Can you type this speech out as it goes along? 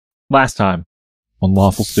Last time on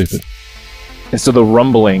Lawful Stupid. And so the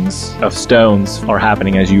rumblings of stones are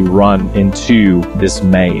happening as you run into this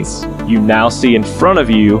maze. You now see in front of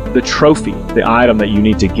you the trophy, the item that you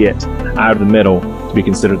need to get out of the middle to be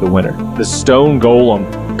considered the winner. The stone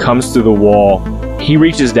golem comes through the wall. He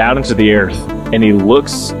reaches down into the earth and he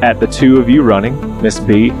looks at the two of you running, Miss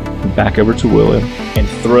B, and back over to William, and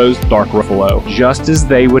throws Dark Ruffalo. Just as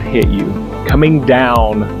they would hit you, coming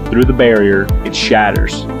down through the barrier, it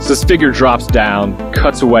shatters. So this figure drops down,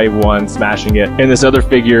 cuts away one, smashing it, and this other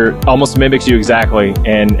figure almost mimics you exactly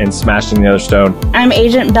and smashing the other stone. I'm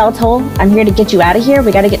Agent Beltol. I'm here to get you out of here.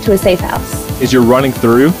 We got to get to a safe house. As you're running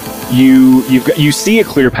through, you see a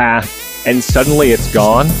clear path, and suddenly it's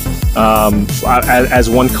gone as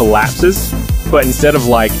one collapses. But instead of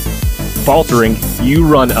like faltering, you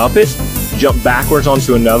run up it, jump backwards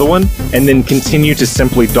onto another one, and then continue to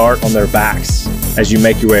simply dart on their backs as you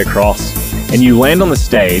make your way across. And you land on the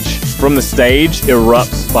stage. From the stage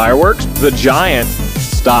erupts fireworks. The giant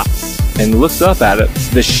stops and looks up at it.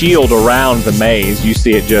 The shield around the maze, you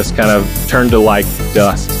see it just kind of turn to like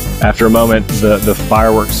dust. After a moment, the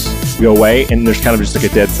fireworks go away, and there's kind of just like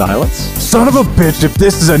a dead silence. Son of a bitch, if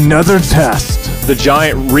this is another test. The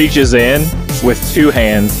giant reaches in with two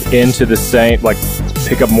hands into the same, like,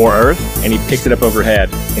 pick up more earth, and he picks it up overhead,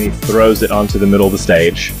 and he throws it onto the middle of the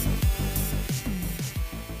stage.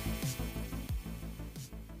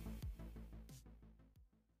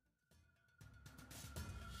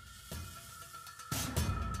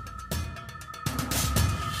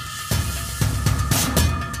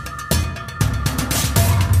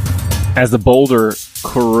 As the boulder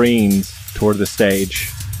careens toward the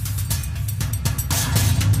stage,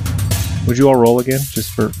 would you all roll again,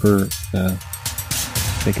 just for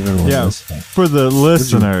sake of everyone listening? For the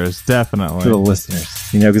listeners, definitely. For the listeners,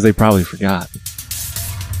 because they probably forgot.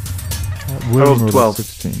 I rolled 12.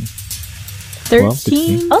 16.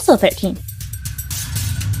 13? Also 13.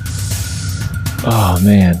 Oh,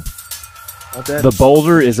 man. The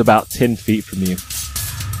boulder is about 10 feet from you,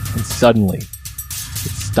 and suddenly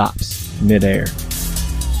it stops midair.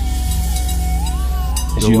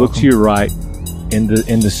 As you look to your right, in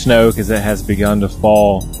the snow, because it has begun to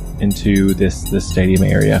fall into this stadium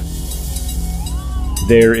area,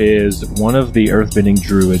 there is one of the earthbending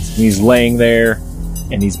druids, and he's laying there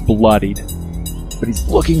and he's bloodied, but he's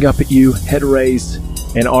looking up at you, head raised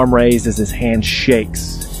and arm raised, as his hand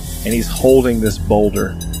shakes, and he's holding this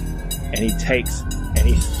boulder, and he takes and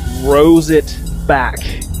he throws it back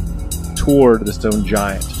toward the stone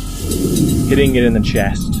giant, hitting it in the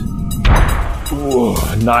chest,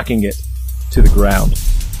 knocking it to the ground,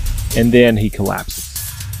 and then he collapses.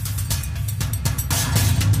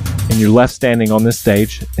 And you're left standing on this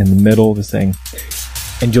stage in the middle of this thing,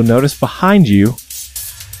 and you'll notice behind you,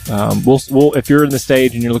 if you're in the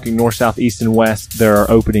stage and you're looking north, south, east, and west, there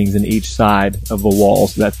are openings in each side of the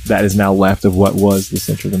walls that is now left of what was the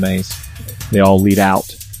center of the maze. They all lead out.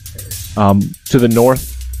 To the north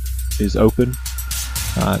is open.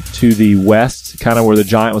 To the west, kind of where the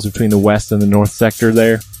giant was between the west and the north sector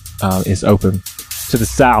there, is open. To the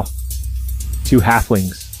south, 2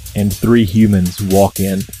 halflings and 3 humans walk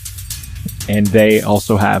in, and they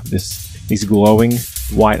also have these glowing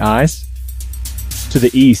white eyes. To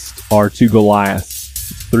the east are 2 Goliaths,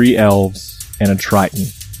 3 elves, and a Triton,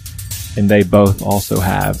 and they both also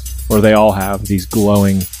have, or they all have, these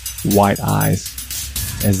glowing white eyes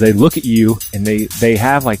as they look at you, and they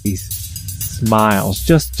have like these smiles,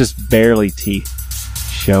 just barely teeth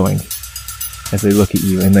showing as they look at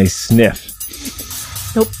you, and they sniff.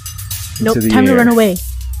 Nope. Time to run away.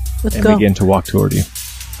 Let's go. And begin to walk toward you.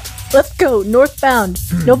 Let's go. Northbound.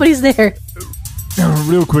 Nobody's there.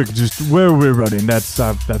 Real quick, just where we're running. That's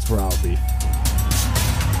where I'll be.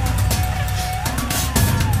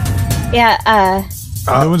 Yeah.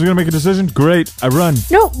 No one's gonna make a decision. Great. I run.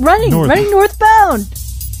 No, running northbound.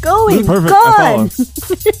 Going. Perfect. Gone.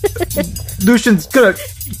 Lucian's gonna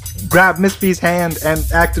grab Miss B's hand and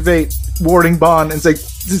activate warding bond and say,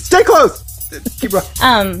 "Stay close." Keep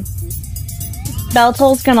running.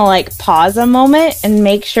 Beltol's gonna pause a moment and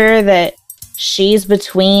make sure that she's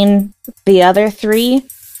between the other 3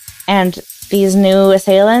 and these new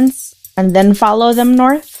assailants, and then follow them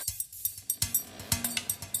north.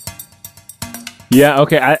 Yeah,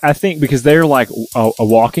 okay. I think because they're like a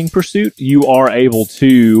walking pursuit, you are able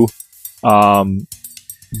to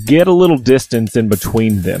get a little distance in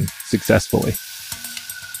between them successfully.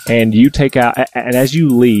 And you take out, and as you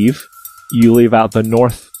leave out the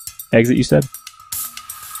north exit, you said?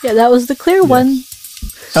 Yeah, that was the clear one.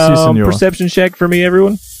 Perception check for me,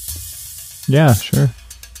 everyone. Yeah, sure.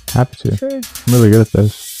 Happy to. Sure. I'm really good at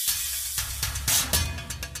this.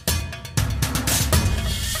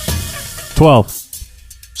 12.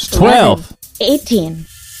 It's 12. 18.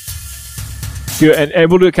 And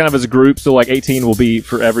we'll do it kind of as a group, so like 18 will be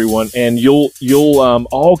for everyone, and you'll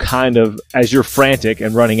all kind of, as you're frantic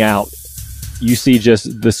and running out, you see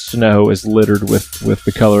just the snow is littered with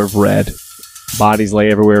the color of red. Bodies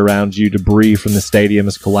lay everywhere around you. Debris from the stadium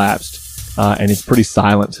has collapsed, and it's pretty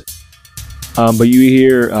silent. But you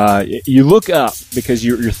hear, you look up because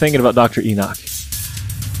you're thinking about Dr. Enoch,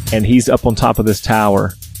 and he's up on top of this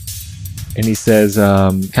tower, and he says,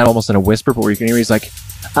 kind of almost in a whisper, but where you can hear, he's like,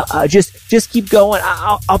 just keep going.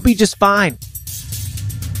 I'll be just fine.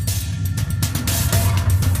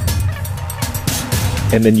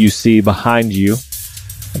 And then you see behind you,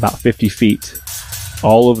 about 50 feet,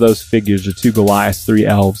 all of those figures are 2 Goliaths, 3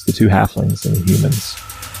 elves, the 2 halflings, and the humans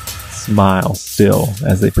smile still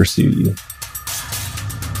as they pursue you.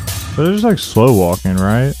 But they're just like slow walking,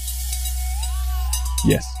 right?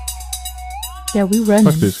 Yes. Yeah, we run.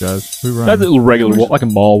 Fuck these guys. We run. That's a little regular walk, like a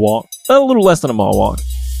mall walk. A little less than a mall walk.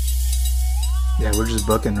 Yeah, we're just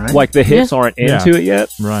booking, right? Like the hips aren't into it yet?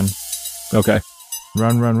 Run. Okay.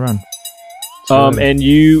 Run. And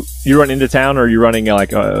you run into town, or you're running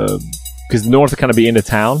like because north would kind of be into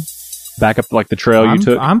town, back up like the trail you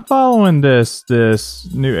took. I'm following this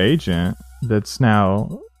new agent that's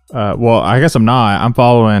now. Well, I guess I'm not. I'm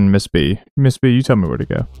following Miss B. Miss B, you tell me where to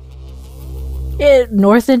go.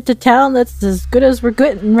 North into town. That's as good as we're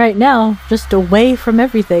getting right now. Just away from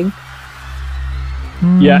everything.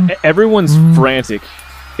 Yeah, everyone's frantic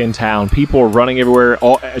in town. People are running everywhere.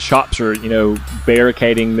 All shops are,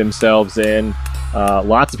 barricading themselves in.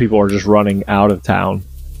 Lots of people are just running out of town.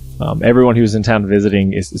 Everyone who's in town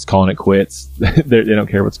visiting is calling it quits. They don't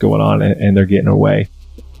care what's going on, and they're getting away.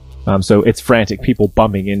 So it's frantic. People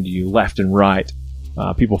bumping into you left and right.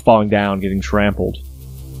 People falling down, getting trampled.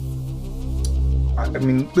 I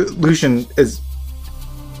mean, Lucian is...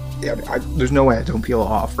 Yeah, there's no way I don't peel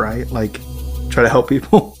off, right? Like, try to help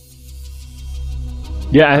people.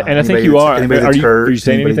 Yeah, and I think you are. Are you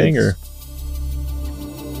saying anything, or?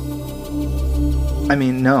 I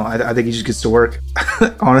mean, no. I think he just gets to work.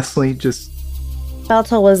 Honestly, just...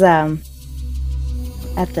 Belta was at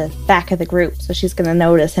the back of the group, so she's gonna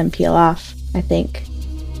notice him peel off, I think.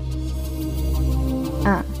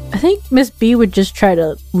 I think Miss B would just try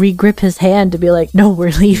to re-grip his hand to be like, no,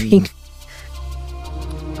 we're leaving.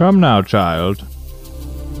 Come now, child.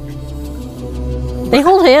 They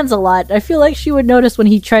hold hands a lot. I feel like she would notice when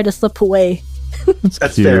he tried to slip away.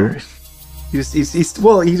 That's cute. fair. He's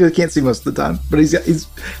well, he can't see most of the time, but he's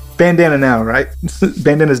bandana now, right?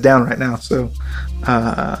 Bandana's down right now, so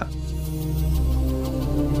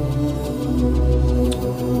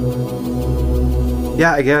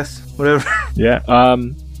yeah, I guess whatever. Yeah,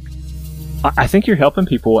 I think you're helping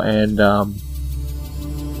people, and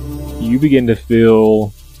you begin to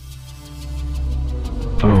feel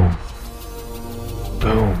boom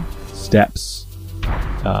steps.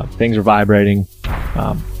 Things are vibrating.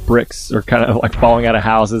 Bricks are kind of like falling out of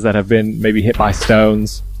houses that have been maybe hit by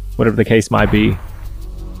stones, whatever the case might be.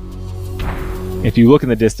 If you look in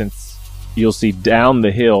the distance, you'll see down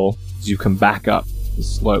the hill as you come back up the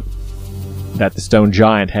slope that the stone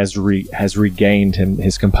giant has regained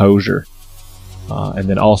his composure. And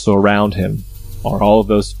then also around him are all of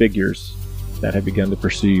those figures that have begun to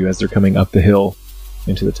pursue you as they're coming up the hill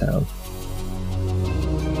into the town.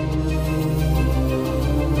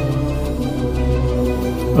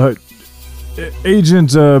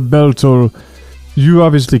 Agent Beltol, you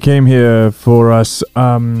obviously came here for us.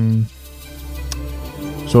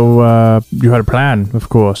 So you had a plan, of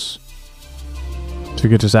course, to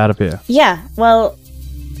get us out of here. Yeah, well,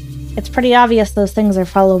 it's pretty obvious those things are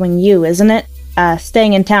following you, isn't it?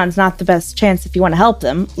 Staying in town is not the best chance if you want to help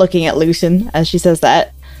them, looking at Lucian as she says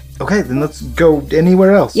that. Okay, then let's go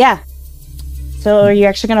anywhere else. Yeah. So are you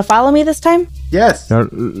actually going to follow me this time? Yes.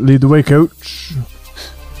 Lead the way, coach.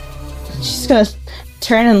 She's going to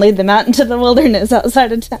turn and lead them out into the wilderness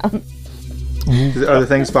outside of town. Are the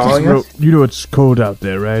things following us? You know it's cold out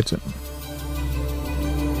there, right?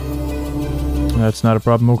 That's not a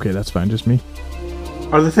problem. Okay, that's fine. Just me.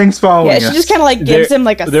 Are the things following us? Yeah, she just kind of like gives him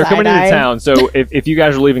like a They're coming side-eye. into town, so if you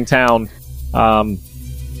guys are leaving town,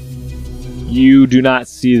 you do not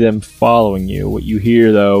see them following you. What you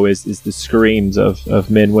hear, though, is the screams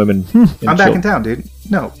of men, women, and I'm back in town, dude.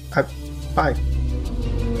 No, bye.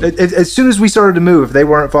 As soon as we started to move, if they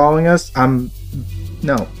weren't following us, I'll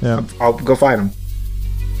go fight them.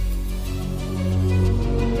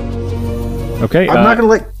 Okay, I'm not gonna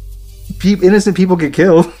let innocent people get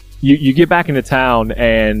killed. You get back into town,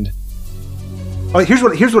 and here's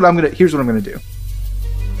what I'm gonna do.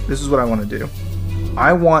 This is what I want to do.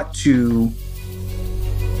 I want to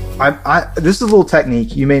This is a little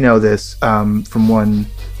technique. You may know this from one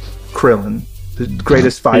Krillin, the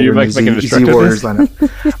greatest fighter in the Z Warriors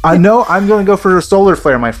lineup. I know I'm going to go for a solar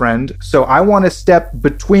flare, my friend. So I want to step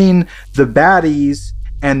between the baddies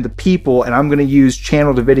and the people, and I'm going to use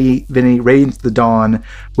Channel Divinity Radiance of the Dawn,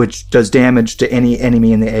 which does damage to any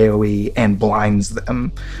enemy in the AoE and blinds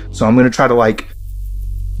them. So I'm going to try to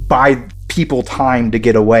buy people time to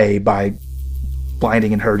get away by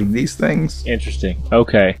blinding and hurting these things. Interesting.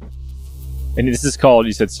 Okay. And this is called,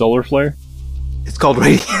 you said solar flare? It's called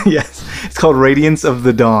yes. It's called Radiance of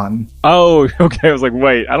the Dawn. Oh, okay. I was like,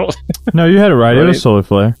 wait, I don't. No, you had it right. It was solar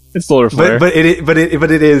flare. It's solar flare. But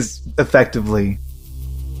it is effectively.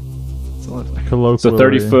 So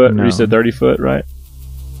 30 foot. No. You said 30 foot, right?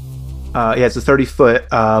 Yeah, it's a 30-foot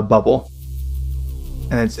bubble,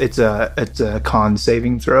 and it's a con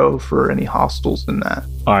saving throw for any hostiles in that.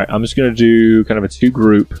 All right, I'm just gonna do kind of a 2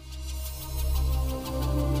 group.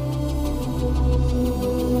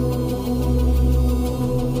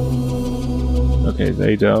 Okay,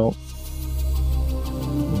 they don't.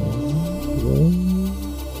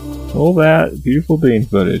 All that beautiful bean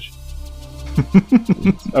footage.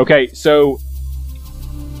 Okay, so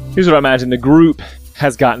here's what I imagine. The group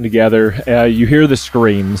has gotten together. You hear the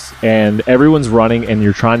screams, and everyone's running, and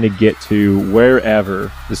you're trying to get to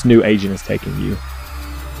wherever this new agent is taking you.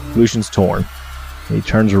 Lucian's torn. He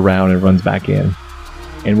turns around and runs back in.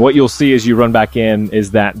 And what you'll see as you run back in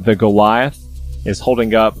is that the Goliath is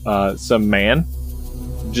holding up some man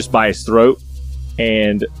just by his throat,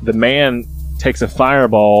 and the man takes a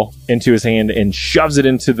fireball into his hand and shoves it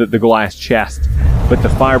into the Goliath's chest, but the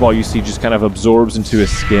fireball you see just kind of absorbs into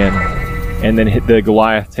his skin, and then the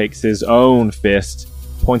Goliath takes his own fist,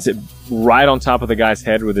 points it right on top of the guy's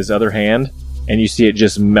head with his other hand, and you see it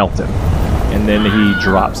just melt him, and then he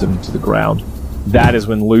drops him to the ground. That is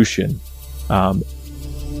when Lucian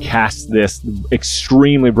casts this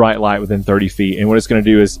extremely bright light within 30 feet, and what it's going to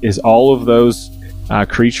do is all of those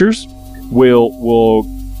creatures will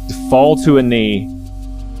fall to a knee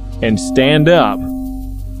and stand up,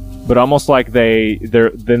 but almost like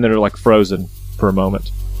they're like frozen for a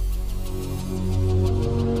moment,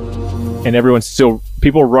 and everyone's still,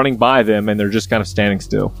 people are running by them, and they're just kind of standing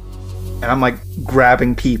still. And I'm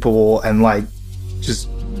grabbing people and just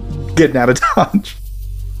getting out of dodge.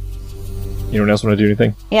 Anyone else want to do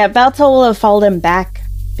anything? Yeah, Balto will have followed him back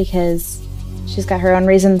because she's got her own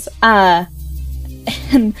reasons.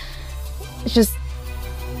 And it's just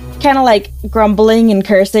kind of grumbling and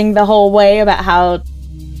cursing the whole way about how,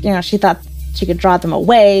 she thought she could draw them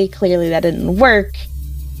away. Clearly that didn't work.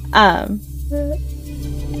 And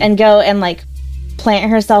go and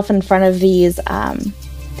plant herself in front of these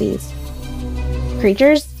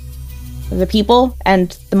creatures, the people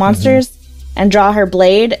and the monsters, and draw her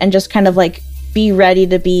blade and just kind of be ready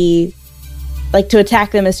to be to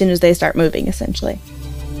attack them as soon as they start moving, essentially.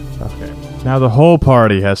 Okay. Now the whole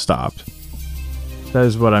party has stopped. That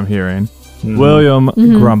is what I'm hearing. William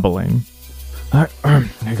grumbling.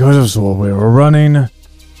 He goes, so we were running,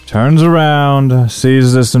 turns around,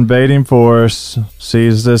 sees this invading force,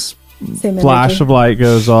 sees this flash of light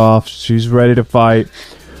goes off. She's ready to fight.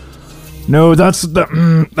 No, that's not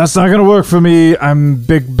gonna work for me. I'm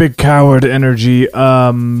big coward energy.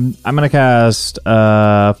 I'm gonna cast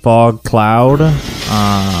fog cloud.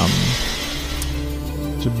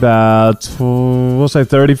 It's about, we'll say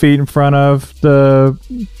 30 feet in front of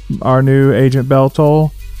our new Agent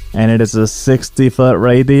Beltol, and it is a 60-foot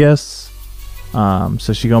radius. So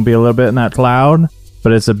she's gonna be a little bit in that cloud,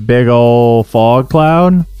 but it's a big old fog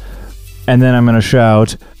cloud. And then I'm gonna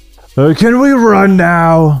shout, "Can we run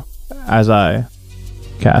now?" as I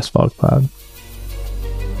cast fog cloud.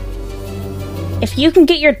 If you can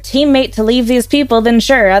get your teammate to leave these people, then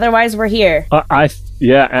sure. Otherwise, we're here. I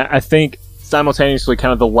think simultaneously,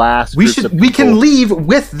 kind of the last. We can leave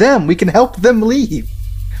with them. We can help them leave.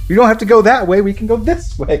 We don't have to go that way. We can go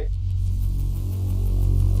this way.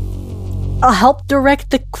 I'll help direct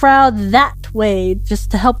the crowd that way, just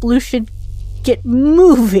to help Lucian get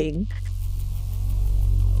moving.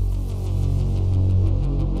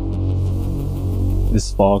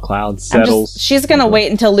 This fog cloud settles. She's gonna wait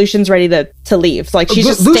until Lucian's ready to leave. So, she's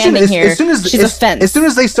just standing here. She's a fence. As soon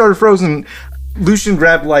as they started frozen, Lucian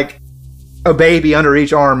grabbed a baby under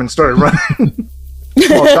each arm and started running.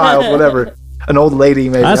 Small child, whatever. An old lady,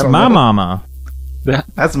 maybe. That's my mama.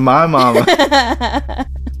 That's my mama.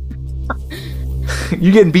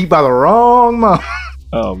 You getting beat by the wrong mom.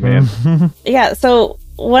 Oh man. Yeah. So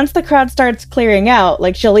once the crowd starts clearing out,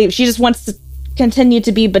 she'll leave. She just wants to continue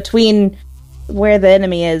to be between where the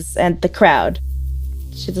enemy is and the crowd.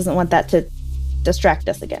 She doesn't want that to distract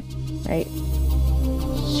us again, right?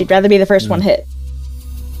 She'd rather be the first one hit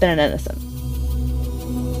than an innocent.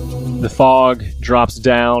 The fog drops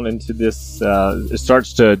down into this. It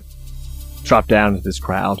starts to drop down into this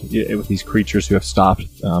crowd with these creatures who have stopped,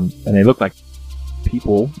 and they look like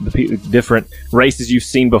people, different races you've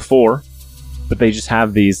seen before, but they just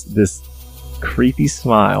have this creepy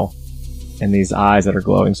smile and these eyes that are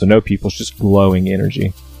glowing. So no people, it's just glowing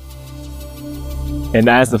energy. And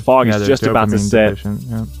as the fog is just about to set,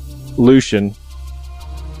 Lucian,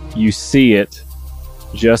 you see it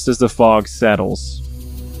just as the fog settles.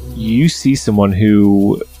 You see someone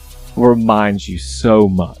who reminds you so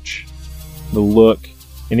much. The look,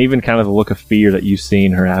 and even kind of the look of fear that you've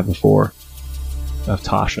seen her have before, of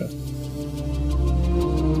Tasha.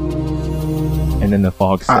 And then the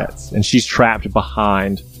fog sets, and she's trapped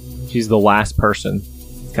behind. She's the last person,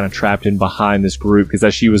 kind of trapped in behind this group, because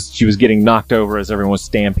as she was getting knocked over as everyone was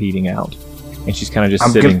stampeding out, and she's kind of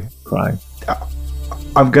just sitting, crying.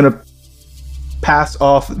 I'm gonna pass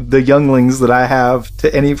off the younglings that I have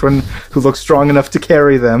to anyone who looks strong enough to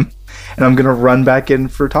carry them, and I'm gonna run back in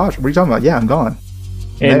for Tasha. What are you talking about? Yeah, I'm gone.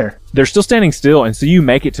 And they're still standing still, and so you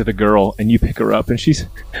make it to the girl, and you pick her up, and she's,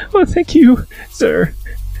 "Oh, thank you, sir."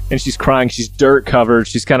 And she's crying. She's dirt covered.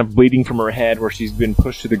 She's kind of bleeding from her head where she's been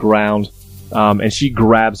pushed to the ground, and she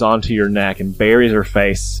grabs onto your neck and buries her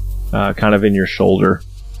face kind of in your shoulder.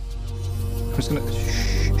 I'm just gonna.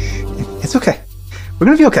 Shh. It's okay. We're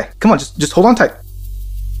gonna be okay. Come on, just hold on tight.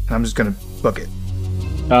 And I'm just gonna book it.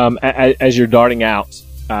 As you're darting out,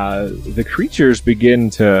 the creatures begin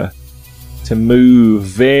to move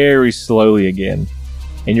very slowly again,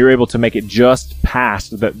 and you're able to make it just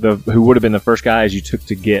past the who would have been the first guys you took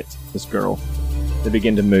to get this girl. They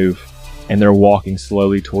begin to move, and they're walking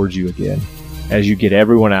slowly towards you again as you get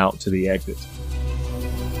everyone out to the exit.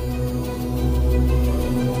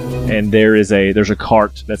 And there's a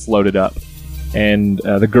cart that's loaded up. And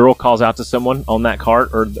the girl calls out to someone on that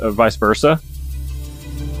cart, or vice versa.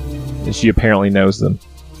 And she apparently knows them.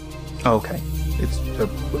 Okay. It's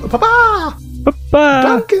Papa! Papa!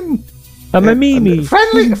 Duncan! I'm a Mimi.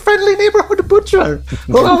 Friendly neighborhood butcher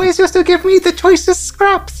who always used to give me the choicest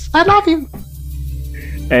scraps. I love you.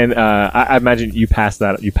 And I imagine you pass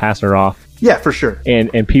her off. Yeah, for sure.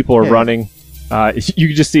 And people are running. You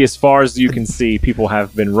can just see, as far as you can see, people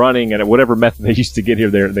have been running, and at whatever method they used to get here,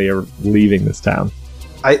 they are leaving this town.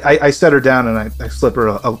 I set her down, and I slip her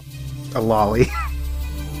a lolly.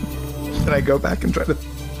 And I go back and try to...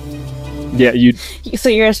 Yeah, So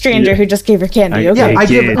you're a stranger who just gave her candy, okay? Yeah,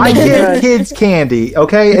 I give kids candy,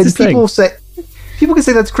 okay? It's and people can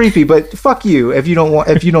say that's creepy, but fuck you if you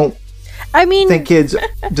don't I mean, think kids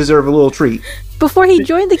deserve a little treat. Before he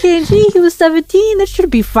joined the KNG, he was 17. That should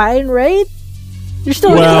be fine, right? You're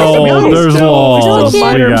still there's laws we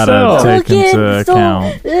gotta take into still,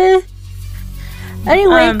 account.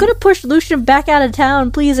 Anyway, could have pushed Lucian back out of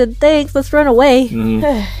town, please and thanks. Let's run away.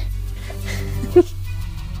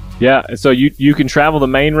 Yeah, so you can travel the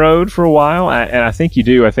main road for a while, and I think you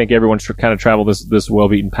do. I think everyone should kind of travel this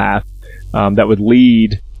well-beaten path that would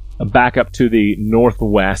lead back up to the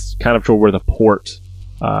northwest, kind of to where the port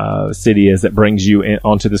city is that brings you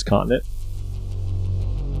onto this continent.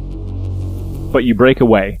 But you break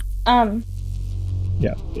away.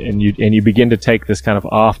 Yeah, and you begin to take this kind of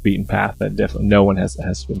off-beaten path that definitely no one has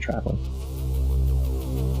been traveling.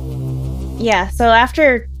 Yeah, so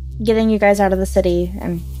after getting you guys out of the city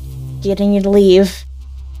and getting you to leave,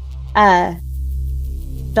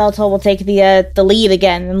 Beltol will take the lead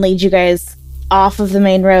again and lead you guys off of the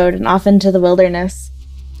main road and off into the wilderness.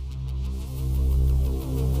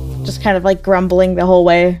 Just kind of like grumbling the whole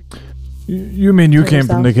way. You mean you came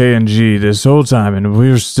from the KNG this whole time and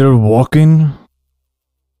we're still walking?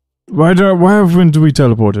 Why haven't we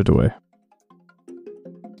teleported away?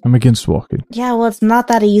 I'm against walking. Yeah, well, it's not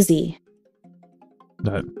that easy.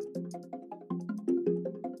 But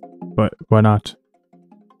why not?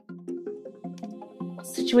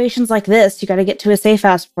 Situations like this, you gotta get to a safe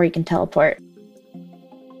house before you can teleport.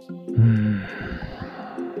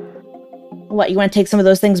 What, you want to take some of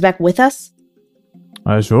those things back with us?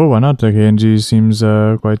 Sure, why not? The KNG seems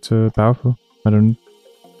quite powerful.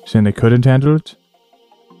 Saying they couldn't handle it?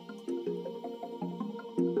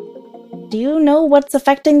 Do you know what's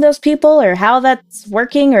affecting those people, or how that's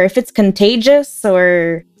working, or if it's contagious,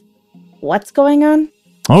 or what's going on?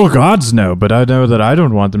 Oh, gods, no, but I know that I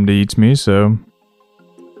don't want them to eat me, so...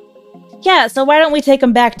 Yeah, so why don't we take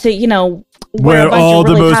them back to, where all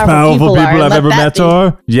the most powerful people I've ever met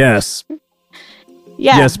are? Yes.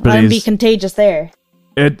 Yeah, yes, please. Let them be contagious there.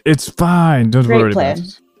 It's fine, don't worry about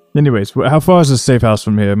it. Anyways, how far is the safe house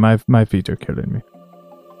from here? My feet are killing me.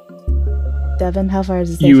 Devin, how far is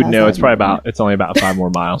the safe You would house know. out It's of probably here? about. It's only about 5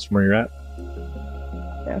 more miles from where you're at.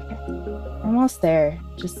 Okay. Almost there.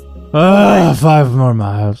 Just 5 more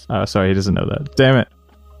miles. Oh, sorry, he doesn't know that. Damn it.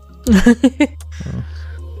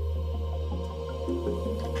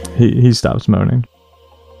 He stops moaning.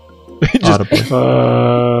 Audibly.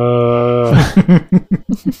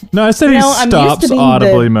 No, I said he stops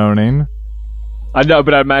audibly moaning. I know,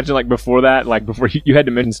 but I imagine like before that, like before you had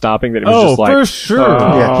to mention stopping, that it was just like, for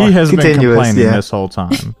sure. He has been complaining this whole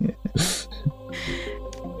time.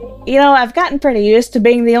 You know, I've gotten pretty used to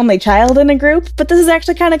being the only child in a group, but this is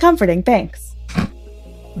actually kind of comforting. Thanks.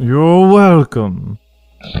 You're welcome.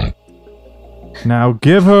 Now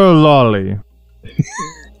give her a lolly.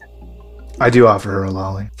 I do offer her a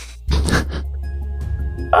lolly.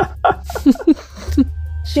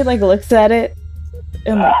 She like looks at it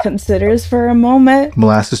and like considers for a moment,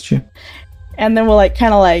 Molasses chew. and then we'll like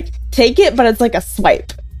kind of like take it, but it's like a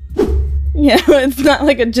swipe. You know, it's not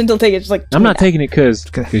like a gentle take. It's just like I'm not taking it because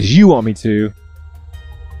you want me to.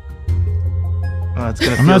 I'm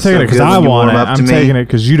not taking it because I want it. I'm taking it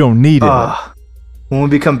because you don't need it. When we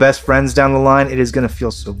become best friends down the line, it is gonna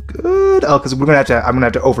feel so good. Oh, because I'm gonna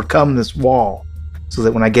have to overcome this wall, so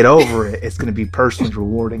that when I get over it, it's gonna be personally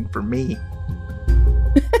rewarding for me.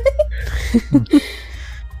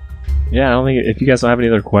 Yeah, I don't think if you guys don't have any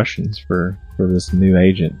other questions for this new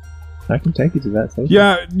agent, I can take you to that station.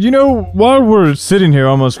 Yeah, you know, while we're sitting here,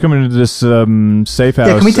 almost coming into this safe house.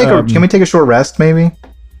 Yeah, can we take a short rest, maybe?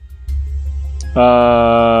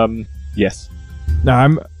 Yes. No,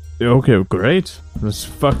 I'm okay. Great. Let's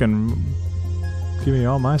fucking give me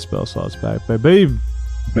all my spell slots back, baby.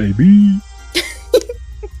 Baby.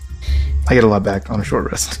 I get a lot back on a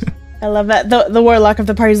short rest. I love that. The warlock of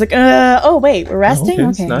the party is like, oh wait, we're resting?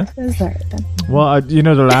 Okay. Nice. That's all right then. Well, the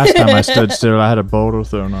last time I stood still, I had a boulder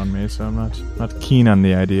thrown on me, so I'm not keen on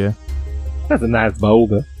the idea. That's a nice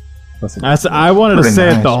boulder. I wanted to say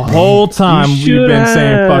it the whole time you've been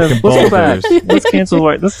saying fucking boulders. Let's cancel.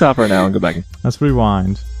 Let's stop right now and go back. Let's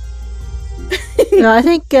rewind. No, I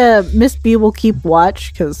think Miss B will keep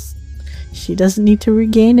watch because she doesn't need to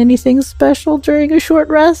regain anything special during a short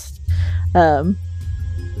rest.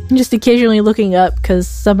 Just occasionally looking up because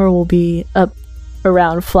Summer will be up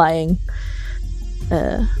around flying.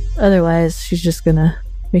 Otherwise, she's just gonna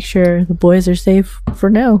make sure the boys are safe for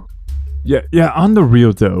now. Yeah. On the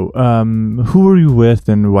real though, who are you with,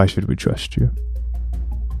 and why should we trust you?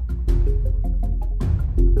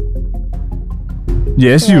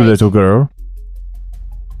 Yes, you little girl.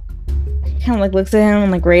 Kind of like looks at him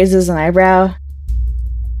and like raises an eyebrow.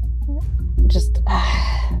 Just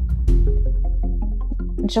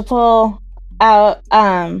and she'll pull out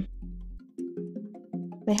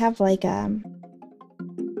they have like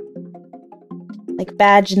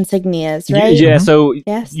badge insignias, right? Yeah, so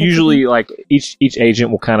yes, usually like each agent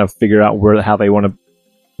will kind of figure out how they want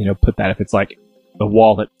to put that, if it's like a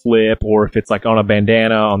wallet flip or if it's like on a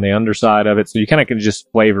bandana on the underside of it, so you kind of can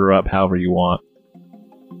just flavor up however you want.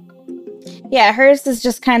 Yeah, hers is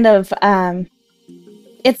just kind of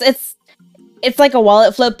it's like a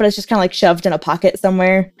wallet flip, but it's just kind of like shoved in a pocket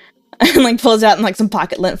somewhere, and like pulls out and like some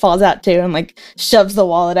pocket lint falls out too, and like shoves the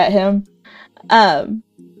wallet at him. And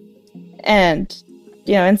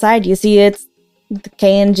inside you see it's the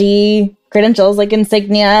KNG credentials, like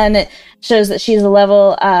insignia, and it shows that she's a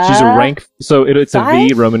level. She's a rank, so it's 5? a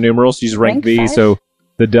V Roman numerals. She's rank V. 5? So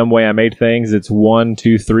the dumb way I made things, it's 1,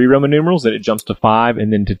 2, 3 Roman numerals, and it jumps to 5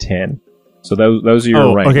 and then to 10. So those are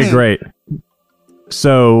your ranks. Okay, great.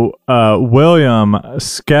 So William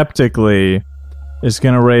skeptically is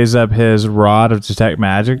going to raise up his rod of detect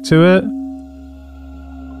magic to it.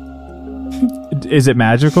 Is it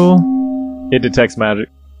magical? It detects magic.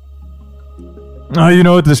 Oh, you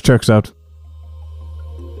know what? This checks out.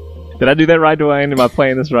 Did I do that right, Dwayne? Am I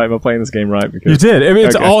playing this right? Am I playing this game right? Because you did. I mean,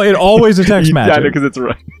 it always detects magic. Yeah, because it's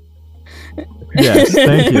right. Yes,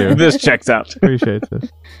 thank you. This checks out. Appreciate this.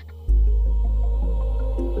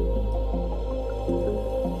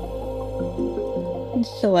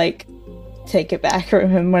 She'll like take it back from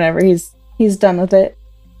him whenever he's done with it.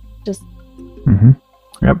 Just.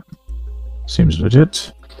 Yep. Seems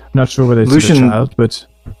legit. Not sure whether it's a child, but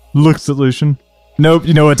looks at Lucian. Nope.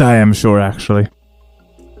 You know what? I am sure, actually.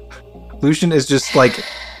 Lucian is just like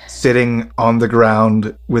sitting on the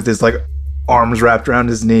ground with his like arms wrapped around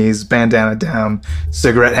his knees, bandana down,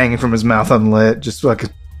 cigarette hanging from his mouth unlit. Just like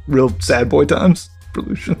real sad boy times for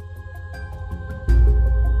Lucian.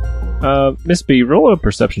 Miss B, roll a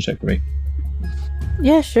perception check for me.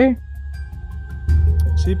 Yeah, sure.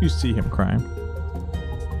 See if you see him crying.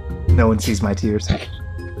 No one sees my tears.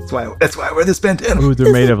 That's why I wear this bandana. Ooh,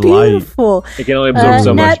 they're made of beautiful. light. It can only absorb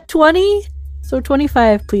so much. Nat 20? So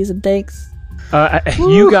 25, please and thanks.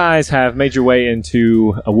 You guys have made your way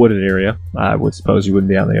into a wooded area. I would suppose you wouldn't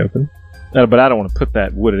be out in the open. But I don't want to put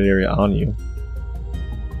that wooded area on you.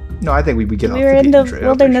 No, I think we get off We were the in the beaten trail,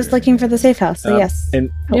 wilderness for sure. looking for the safe house, so yes. And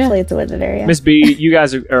Hopefully it's a wooded area. Miss B, you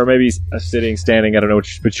guys are maybe sitting, standing, I don't know,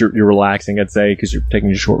 but you're relaxing, I'd say, because you're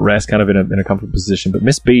taking a short rest, kind of in a comfortable position. But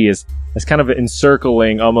Miss B is kind of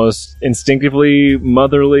encircling, almost instinctively,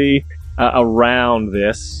 motherly, around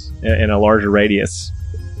this in a larger radius.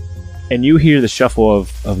 And you hear the shuffle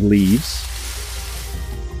of leaves,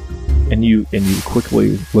 and you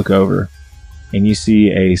quickly look over, and you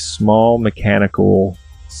see a small mechanical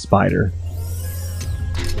spider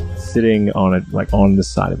sitting on the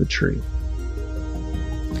side of a tree.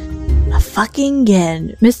 Fucking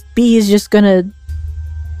again. Miss B is just gonna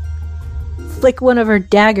flick one of her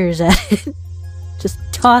daggers at it. Just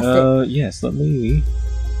toss it. Yes, let me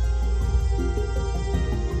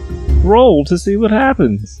roll to see what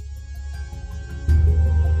happens.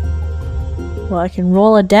 Well, I can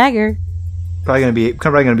roll a dagger. Probably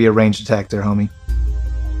gonna be a ranged attack there, homie.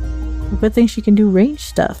 Good thing she can do range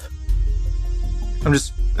stuff. I'm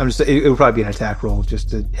just. It would probably be an attack roll just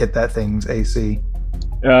to hit that thing's AC.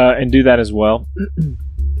 And do that as well.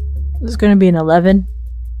 This is going to be an 11.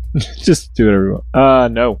 Just do it,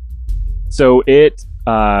 everyone. No. So it.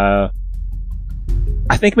 I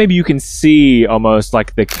think maybe you can see almost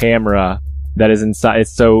like the camera that is inside.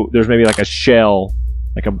 So there's maybe like a shell,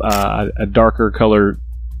 like a darker color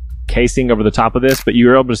casing over the top of this, but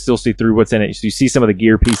you're able to still see through what's in it. So you see some of the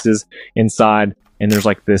gear pieces inside, and there's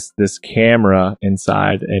like this camera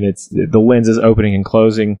inside, and the lens is opening and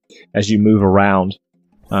closing as you move around.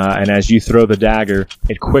 And as you throw the dagger,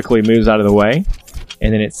 it quickly moves out of the way,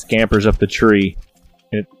 and then it scampers up the tree,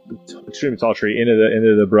 extremely tall tree,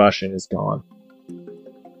 into the brush, and is gone.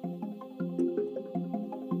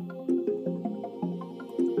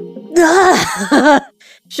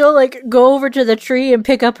 She'll like go over to the tree and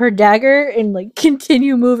pick up her dagger and like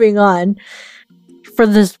continue moving on for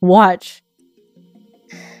this watch.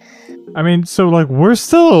 I mean, so like we're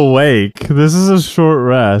still awake. This is a short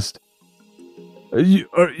rest. You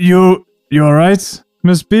all right,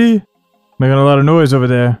 Miss B? Making a lot of noise over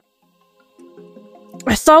there.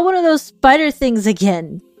 I saw one of those spider things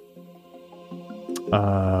again.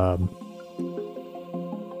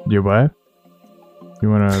 You what? You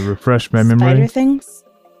want to refresh my memory? Spider things?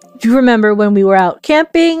 Do you remember when we were out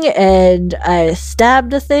camping and I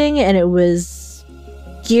stabbed a thing and it was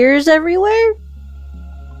gears everywhere?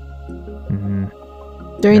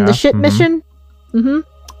 Mm-hmm. During the shit mission? Mm-hmm.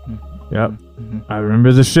 Yep. I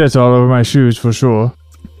remember the shit all over my shoes for sure.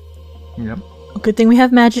 Yep. Good thing we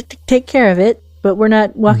have magic to take care of it, but we're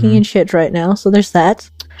not walking in shit right now, so there's that.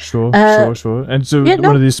 Sure. And so yeah,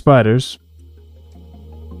 one of these spiders.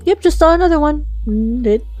 Yep, just saw another one.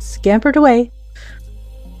 It scampered away.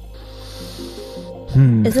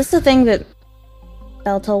 Is this the thing that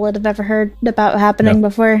Beltol would have ever heard about happening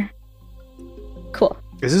before? Cool.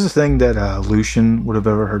 Is this a thing that Lucian would have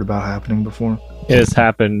ever heard about happening before? It has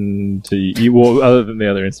happened to you. Well, other than the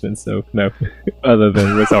other instance, so no. Other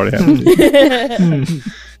than what's already happened.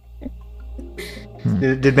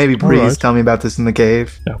 Did maybe Breeze tell me about this in the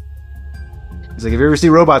cave? No. He's like, if you ever see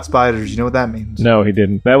robot spiders, you know what that means? No, he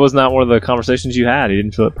didn't. That was not one of the conversations you had. He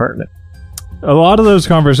didn't feel it pertinent. A lot of those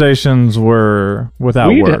conversations were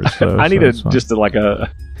without words. Though, I need just like a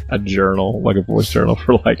journal, like a voice journal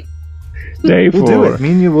for like day 4. We'll do it.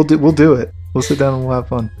 Me and you, we'll do it. We'll sit down and we'll have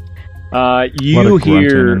fun. You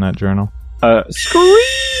hear in that journal.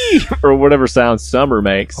 Scream or whatever sound Summer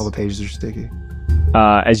makes. All the pages are sticky.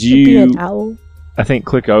 As Could be an owl. I think,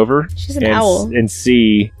 click over. She's an owl. And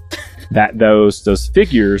see that those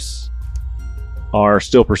figures are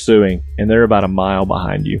still pursuing, and they're about a mile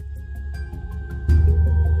behind you.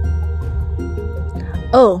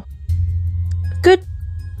 Oh.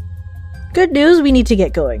 Good news, we need to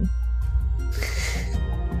get going.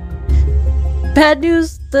 Bad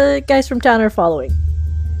news, the guys from town are following.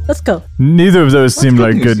 Let's go. Neither of those seem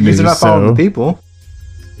like good news. They're not following the people.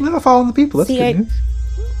 They're not following the people. That's good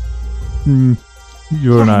news.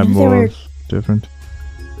 You and I more different.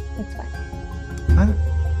 That's fine.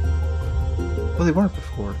 Well, they weren't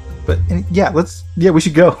before. But we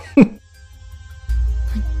should go.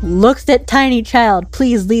 Look, that tiny child,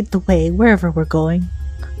 please lead the way wherever we're going.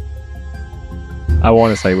 I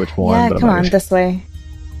want to say which one. Yeah, but come I'm on, not this way.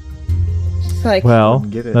 Just like well,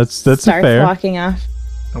 get it. that's starts fair. walking off.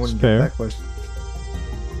 I wouldn't fair. get that question.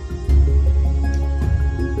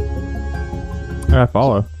 I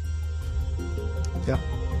follow.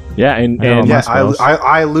 Yeah, and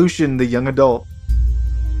I Lucian, the young adult,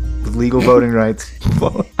 with legal voting rights.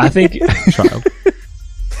 I think Child.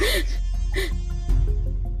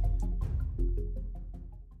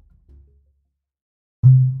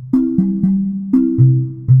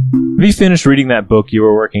 Have you finished reading that book you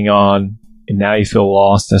were working on, and now you feel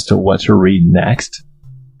lost as to what to read next?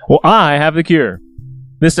 Well, I have the cure.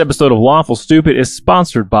 This episode of Lawful Stupid is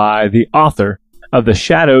sponsored by the author of the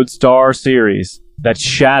Shadowed Star series. That's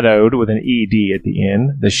Shadowed with an ED at the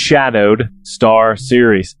end. The Shadowed Star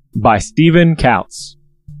series by Stephen Kautz.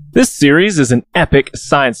 This series is an epic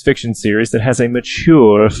science fiction series that has a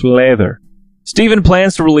mature flavor. Stephen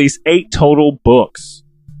plans to release 8 total books.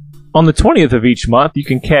 On the 20th of each month, you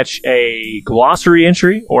can catch a glossary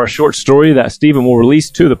entry or a short story that Stephen will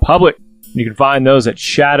release to the public. You can find those at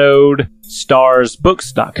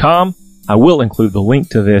shadowedstarsbooks.com. I will include the link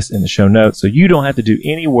to this in the show notes, so you don't have to do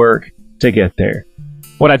any work to get there.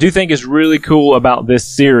 What I do think is really cool about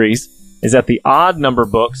this series is that the odd number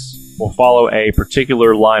books will follow a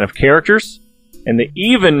particular line of characters, and the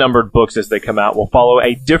even numbered books as they come out will follow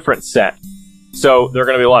a different set. So there are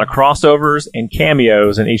going to be a lot of crossovers and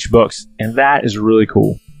cameos in each book, and that is really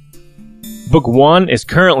cool. Book 1 is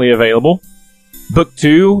currently available. Book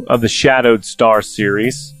 2 of the Shadowed Star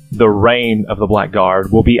series, The Reign of the Black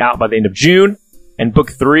Guard, will be out by the end of June, and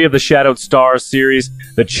Book 3 of the Shadowed Stars series,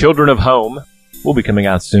 The Children of Home, will be coming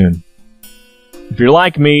out soon. If you're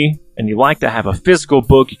like me, and you like to have a physical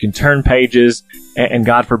book you can turn pages, and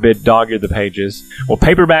God forbid dog-ear the pages, well,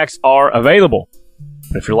 paperbacks are available.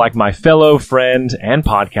 But if you're like my fellow friend and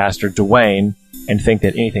podcaster, Dwayne, and think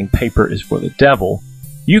that anything paper is for the devil,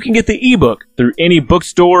 you can get the ebook through any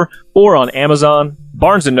bookstore or on Amazon,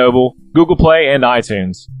 Barnes & Noble, Google Play, and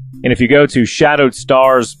iTunes. And if you go to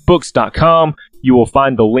shadowedstarsbooks.com, you will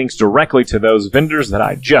find the links directly to those vendors that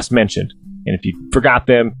I just mentioned. And if you forgot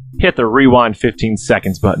them, hit the rewind 15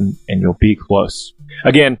 seconds button and you'll be close.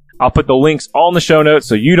 Again, I'll put the links all in the show notes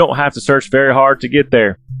so you don't have to search very hard to get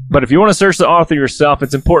there. But if you want to search the author yourself,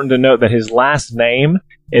 it's important to note that his last name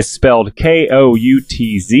is spelled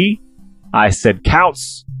Koutz. I said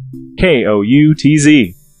Kautz,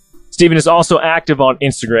 Koutz. Stephen is also active on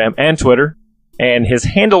Instagram and Twitter, and his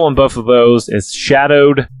handle on both of those is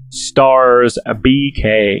Shadowed Stars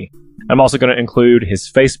BK. I'm also going to include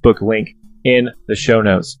his Facebook link in the show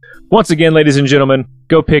notes. Once again, ladies and gentlemen,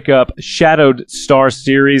 go pick up Shadowed Stars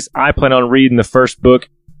series. I plan on reading the first book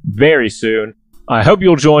very soon. I hope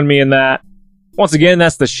you'll join me in that. Once again,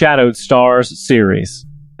 that's the Shadowed Stars series.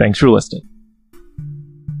 Thanks for listening.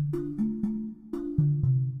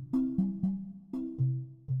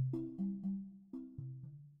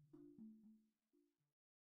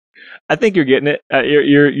 I think you're getting it.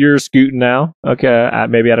 You're scooting now. Okay,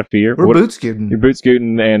 maybe out of fear. We're boot scooting. You're boot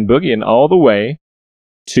scooting and boogieing all the way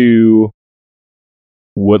to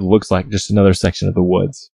what looks like just another section of the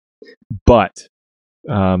woods. But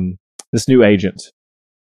this new agent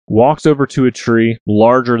walks over to a tree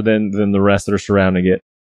larger than the rest that are surrounding it,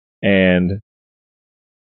 and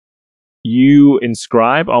you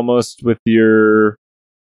inscribe almost with your,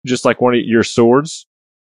 just like one of your swords,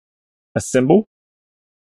 a symbol.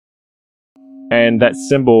 And that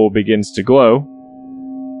symbol begins to glow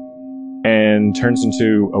and turns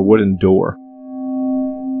into a wooden door.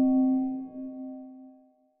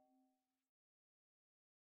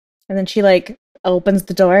 And then she opens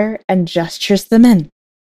the door and gestures them in.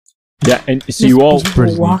 Yeah, and so you all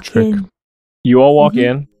walk in. You all walk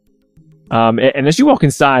in. And as you walk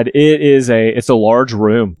inside, it's a large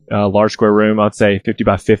room, a large square room. I'd say 50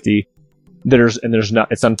 by 50.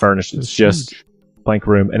 It's unfurnished. It's just blank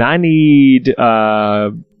room. And I need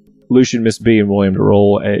Lucian, Miss B, and William to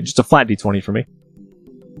roll just a flat d20 for me.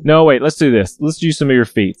 No, wait. Let's do this. Let's do some of your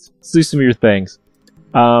feats. Let's do some of your things.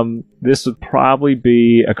 This would probably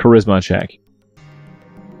be a charisma check.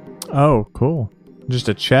 Oh, cool. Just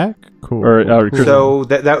a check? Cool. So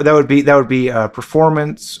that would be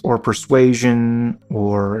performance or persuasion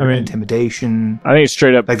or intimidation. I think it's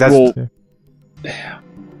straight up. Like that's.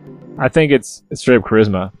 I think it's straight up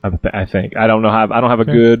charisma. I think I don't know how. I don't have a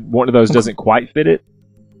good one of those. Doesn't quite fit it.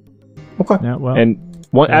 Okay. Yeah. Well. And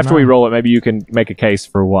after we roll it, maybe you can make a case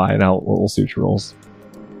for why, and we'll see what your rolls.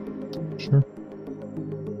 Sure.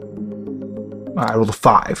 I rolled a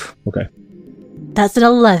 5. Okay. That's an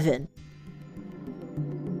 11.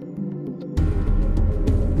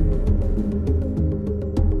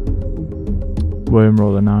 William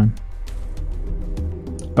rolled a 9.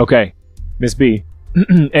 Okay, Miss B.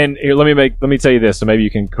 And here, let me tell you this, so maybe you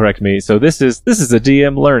can correct me. So this is a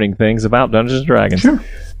DM learning things about Dungeons and Dragons. Sure.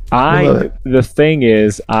 The thing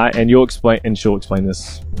is, and you'll explain, and she'll explain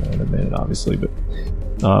this in a minute, obviously, but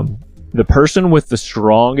the person with the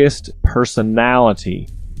strongest personality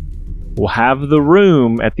will have the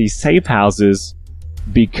room at these safe houses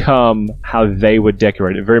become how they would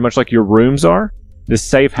decorate it. Very much like your rooms are. The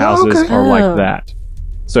safe houses are like that.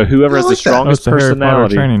 So whoever has the strongest personality. Harry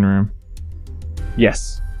Potter training room.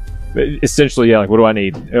 Yes. Essentially, yeah. Like, what do I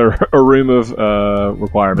need? A room of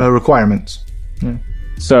requirements. Yeah.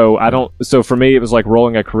 So for me, it was like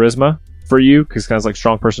rolling a charisma for you because kind of like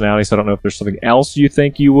strong personality. So I don't know if there's something else you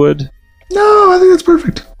think you would. No, I think that's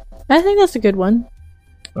perfect. I think that's a good one.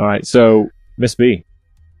 All right. So Miss B,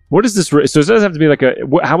 what is this? So it does have to be like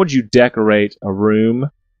how would you decorate a room,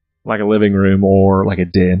 like a living room or like a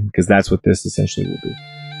den? Because that's what this essentially will be.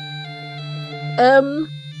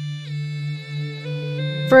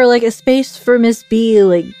 For like a space for Miss B,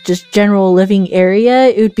 like just general living area,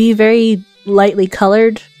 it would be very lightly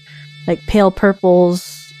colored, like pale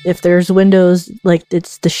purples. If there's windows, like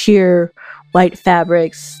it's the sheer white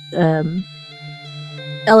fabrics,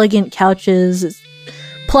 elegant couches. It's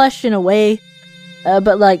plush in a way,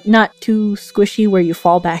 but like not too squishy where you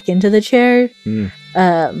fall back into the chair.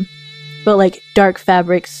 But like dark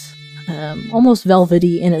fabrics, almost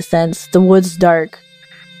velvety in a sense. The wood's dark.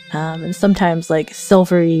 And sometimes like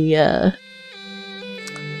silvery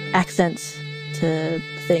accents to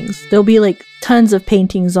things. There'll be like tons of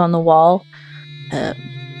paintings on the wall,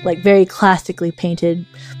 like very classically painted,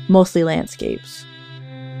 mostly landscapes.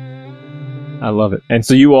 I love it. And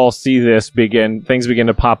so you all see this things begin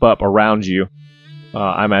to pop up around you.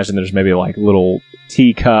 I imagine there's maybe like little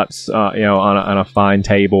teacups, on a fine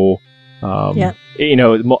table.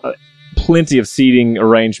 Plenty of seating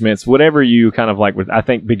arrangements, whatever you kind of like with, I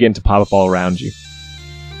think, begin to pop up all around you.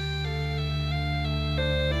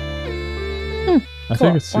 I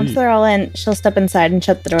think it's Once they're all in, she'll step inside and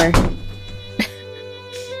shut the door.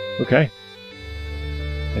 Okay.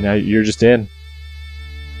 And now you're just in.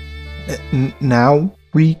 Now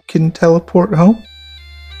we can teleport home?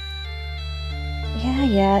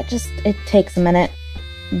 Yeah, it takes a minute.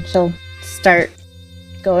 And she'll start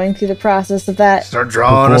going through the process of that. Start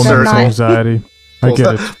drawing a circle. Anxiety. I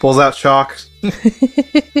get it. Pulls out chalk.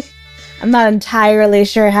 I'm not entirely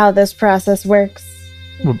sure how this process works.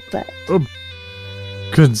 But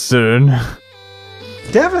concern.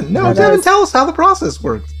 Devin, tell us how the process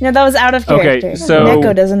works. No, that was out of character. Okay, so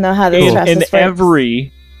Neko doesn't know how this process works. In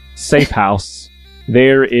every safe house,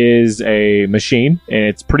 there is a machine, and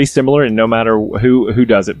it's pretty similar, and no matter who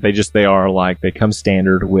does it, they come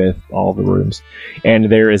standard with all the rooms.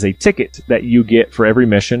 And there is a ticket that you get for every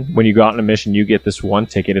mission. When you go out on a mission, you get this one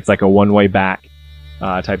ticket. It's like a one-way back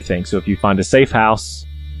type thing. So if you find a safe house,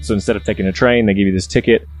 so instead of taking a train, they give you this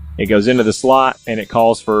ticket. It goes into the slot, and it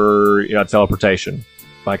calls for teleportation,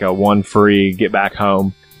 like a one free get back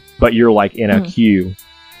home. But you're like in a queue,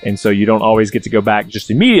 and so you don't always get to go back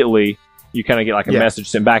just immediately. You kind of get like a message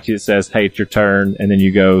sent back to you that says, hey, it's your turn, and then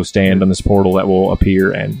you go stand on this portal that will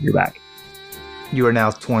appear, and you're back. You are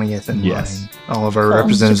now 20th in line. All of our Cool.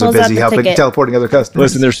 representatives are busy teleporting other customers.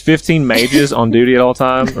 Listen, there's 15 mages on duty at all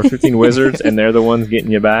time, or 15 wizards, and they're the ones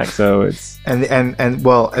getting you back, so it's... And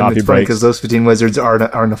it's funny because those 15 wizards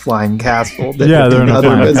are in a flying castle. Yeah, they're in a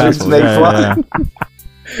flying castle. Yeah.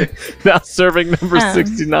 Now serving number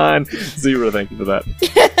 69. Zero, thank you for that.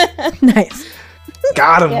 Nice.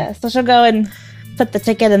 Got him. Yeah, so she'll go and put the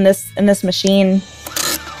ticket in this machine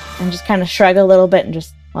and just kind of shrug a little bit and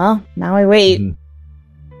just, well, now I wait.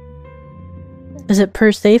 Is it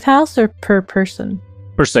per safe house or per person?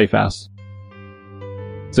 Per safe house.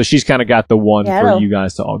 So she's kind of got the one for you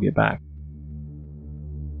guys to all get back.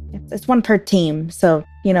 It's one per team, so,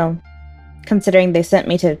 considering they sent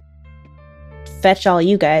me to fetch all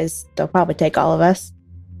you guys, they'll probably take all of us.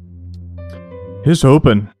 Here's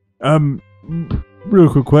hoping. Real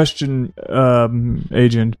quick question,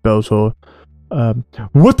 Agent Beltor.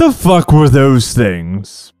 What the fuck were those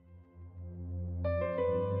things?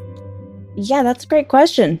 Yeah, that's a great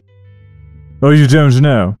question. Oh, you don't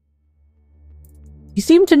know? You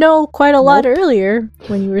seemed to know quite a lot earlier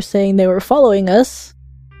when you were saying they were following us.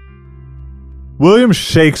 William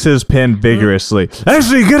shakes his pen vigorously.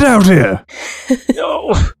 Ashley, get out here!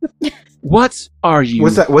 No! What are you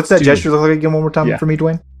What's that gesture look like again one more time for me,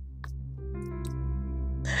 Dwayne?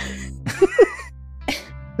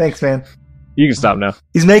 Thanks, man. You can stop now.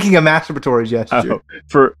 He's making a masturbatory gesture.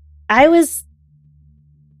 If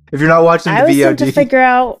you're not watching the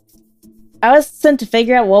VOD, I was sent to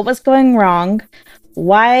figure out what was going wrong.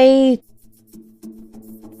 Why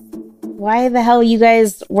the hell you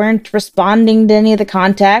guys weren't responding to any of the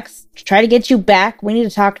contacts? To try to get you back, we need to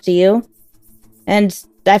talk to you. And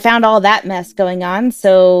I found all that mess going on,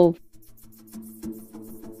 so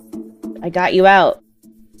I got you out.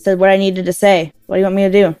 Said what I needed to say. What do you want me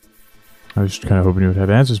to do? I was kind of hoping you would have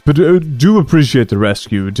answers, but do appreciate the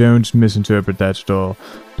rescue. Don't misinterpret that at all.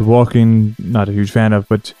 The walking, not a huge fan of,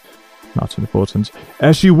 but not so important.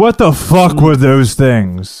 Ashley, what the fuck were those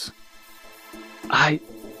things? I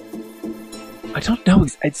don't know.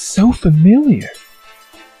 It's so familiar,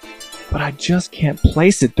 but I just can't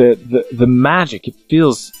place it. The magic. It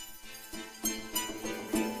feels.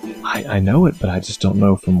 I know it, but I just don't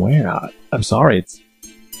know from where. I'm sorry. It's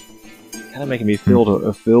kind of making me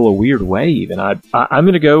feel a weird way. Even I'm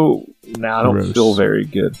gonna go now. I don't feel very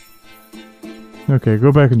good. Okay,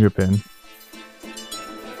 go back into your pen.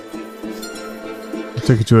 I'll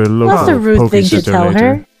take it to a local. What's the rude thing to tell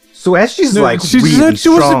her? So Ashley's No, like she really said she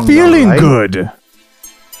strong, wasn't feeling though, right? good.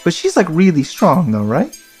 But she's like really strong, though,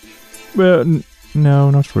 right? Well,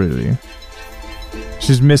 no, not really.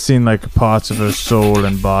 She's missing like parts of her soul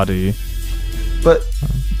and body. But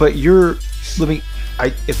you're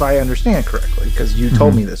if I understand correctly, because you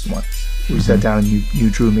told me this once. We sat down and you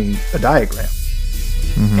drew me a diagram.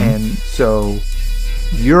 And so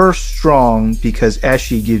you're strong because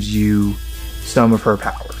Ashley gives you some of her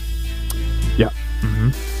power. Yeah.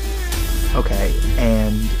 Okay,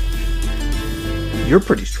 and you're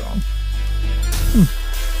pretty strong.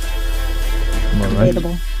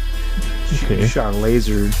 Debatable. You shot a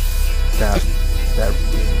laser that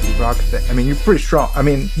rocket thing. I mean, you're pretty strong. I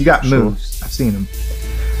mean, you got moves. I've seen them.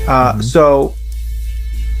 So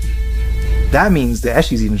that means that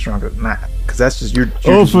Ashley's even stronger than that, because that's just you're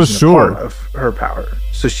just for using sure a part of her power.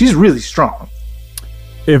 So she's really strong.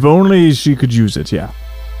 If only she could use it, yeah.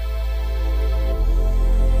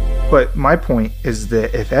 But my point is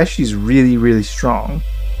that if Ashley's really, really strong,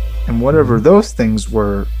 and whatever those things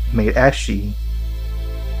were made Ashley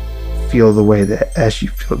feel the way that Ashley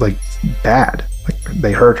felt like bad, like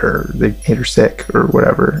they hurt her, they made her sick or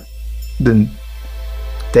whatever, then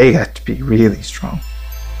they have to be really strong.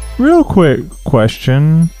 Real quick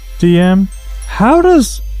question, DM. How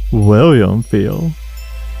does William feel?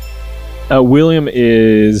 William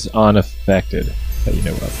is unaffected that you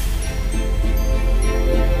know of.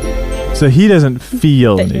 So he doesn't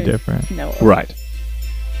feel any different. No. Right.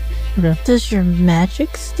 Okay. Does your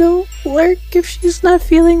magic still work if she's not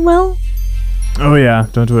feeling well? Oh yeah,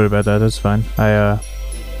 don't worry about that. That's fine. I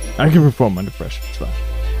can perform under pressure. It's fine.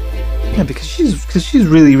 Yeah, because she's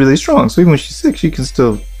really, really strong. So even when she's sick, she can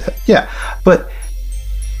still, yeah. But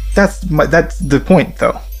that's the point,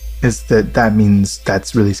 though, is that means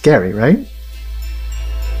that's really scary, right?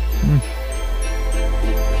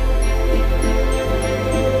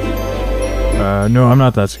 No, I'm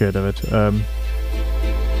not that scared of it.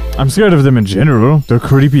 I'm scared of them in general. They're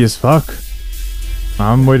creepy as fuck.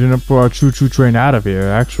 I'm waiting up for our choo-choo train out of here,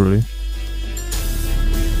 actually.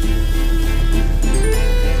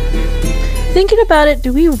 Thinking about it,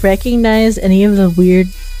 do we recognize any of the weird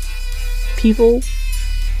people?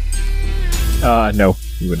 No,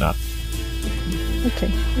 you would not.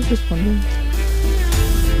 Okay, I was just wondering.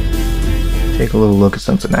 Take a little look at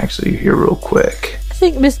something actually here real quick. I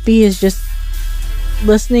think Miss B is just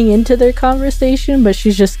listening into their conversation, but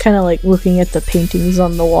she's just kind of like looking at the paintings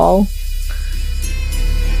on the wall.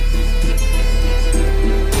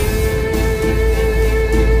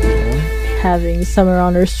 Having Summer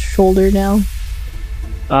on her shoulder now.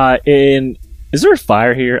 Is there a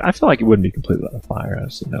fire here? I feel like it wouldn't be completely without a fire. I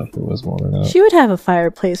just didn't know if there was one or not. She would have a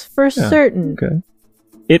fireplace for certain. Okay.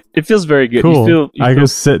 It feels very good. Cool. I go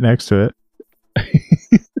sit next to it.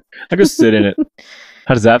 I go sit in it.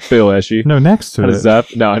 How does that feel, Eshy? No, next to How it. does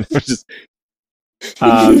that? No, I'm just.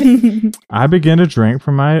 I begin to drink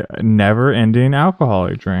from my never-ending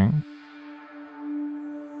alcoholic drink.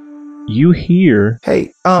 You hear?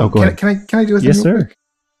 Hey, go ahead. can I do a thing? Yes, real sir. quick?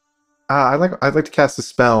 I'd like to cast a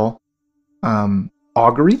spell,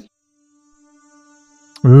 augury.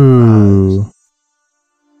 Ooh.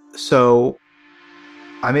 So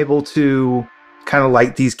I'm able to kind of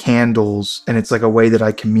light these candles, and it's like a way that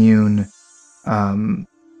I commune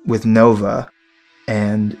with Novah,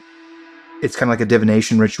 and it's kind of like a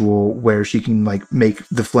divination ritual where she can like make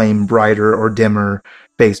the flame brighter or dimmer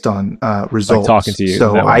based on results. Like talking to you.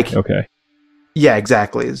 So I can, okay. Yeah,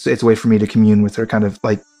 exactly. It's a way for me to commune with her kind of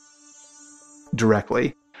like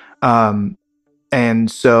directly.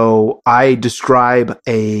 And so I describe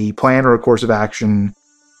a plan or a course of action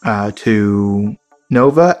to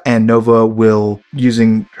Novah, and Novah will,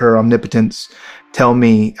 using her omnipotence, tell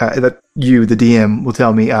me that you, the DM, will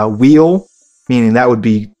tell me wheel, meaning that would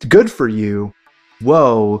be good for you,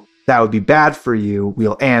 woe, that would be bad for you,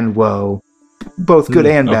 wheel and woe, both good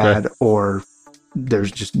and bad, or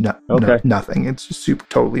there's just nothing. It's just super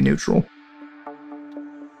totally neutral.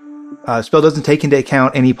 Spell doesn't take into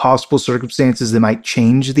account any possible circumstances that might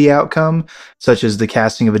change the outcome, such as the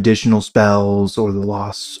casting of additional spells or the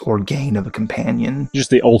loss or gain of a companion. Just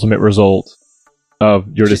the ultimate result of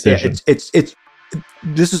your decision.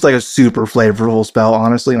 This is like a super flavorful spell,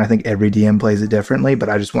 honestly, and I think every DM plays it differently, but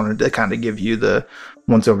I just wanted to kind of give you the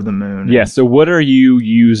once over the moon. Yeah, so what are you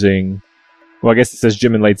using? Well, I guess it says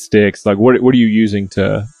gem and laid sticks. Like, what are you using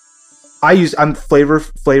to... I'm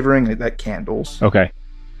flavoring like candles. Okay.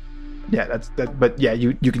 Yeah, that's that. But yeah,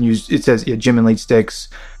 you can use. It says gem and laid sticks,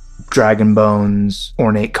 dragon bones,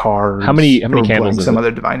 ornate cards. How many candles? Like some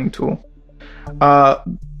other divining tool.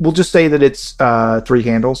 We'll just say that it's 3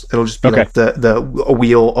 candles. It'll just be like a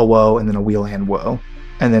wheel, a woe, and then a wheel and woe.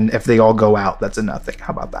 And then if they all go out, that's a nothing.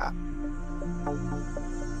 How about that?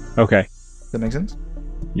 Okay. Does that make sense?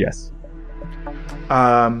 Yes.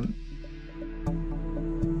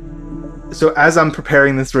 So as I'm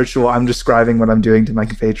preparing this ritual, I'm describing what I'm doing to my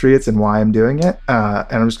compatriots and why I'm doing it. And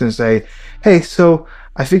I'm just going to say, hey, so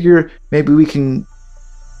I figure maybe we can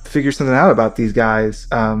figure something out about these guys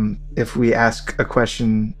if we ask a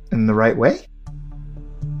question in the right way.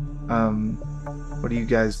 What do you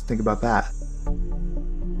guys think about that?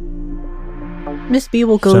 Miss B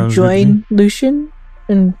will go join Lucian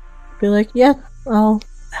and be like, yeah, I'll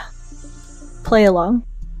play along.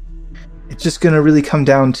 It's just going to really come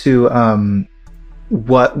down to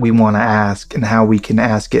what we want to ask and how we can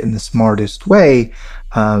ask it in the smartest way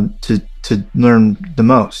to learn the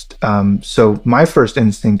most. So my first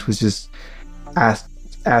instinct was just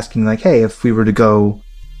asking like, hey, if we were to go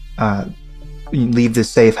leave this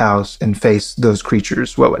safe house and face those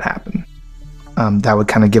creatures, what would happen? That would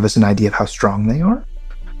kind of give us an idea of how strong they are.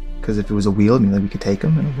 Because if it was a wheel, it'd mean that we could take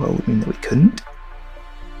them, and a woe would mean that we couldn't.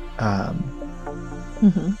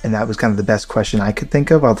 And that was kind of the best question I could think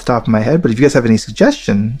of off the top of my head. But if you guys have any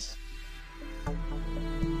suggestions...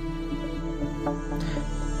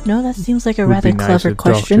 No, that seems like a rather clever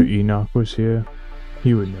question. Dr. Enoch was here.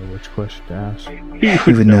 He would know which question to ask.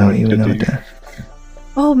 He would know what to ask.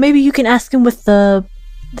 Oh, maybe you can ask him with the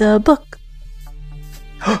book.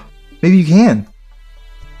 Maybe you can.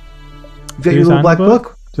 You got your little black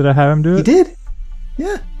book. Did I have him do it? He did.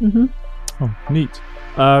 Yeah. Oh, neat.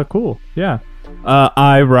 Cool. Yeah.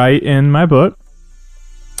 I write in my book,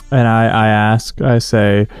 and I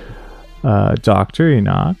say, Dr.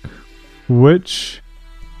 Enoch, which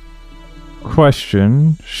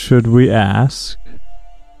question should we ask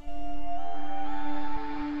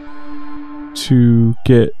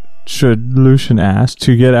should Lucian ask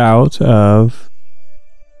to get out of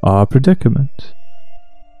our predicament?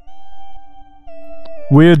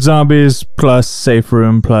 Weird zombies plus safe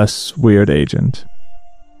room plus weird agent.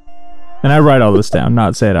 And I write all this down,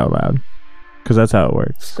 not say it out loud, because that's how it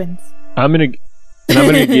works. Squints. I'm gonna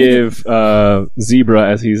give Zebra,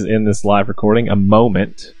 as he's in this live recording, a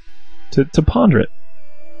moment to ponder it.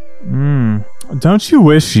 Don't you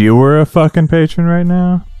wish you were a fucking patron right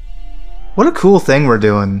now? What a cool thing we're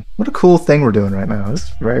doing. Right now. It's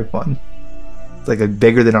very fun. It's like a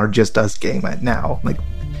bigger than our Just Us game right now. Like,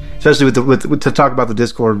 especially with to talk about the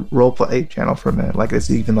Discord roleplay channel for a minute. Like, it's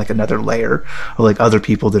even like another layer of like other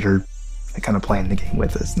people that are kind of playing the game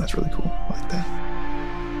with us, and that's really cool. I like that.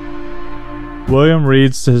 William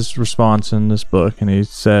reads his response in this book, and he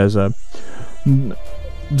says,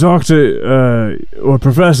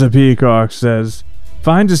 Professor Peacock says,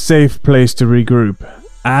 find a safe place to regroup.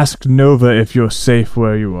 Ask Novah if you're safe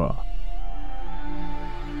where you are.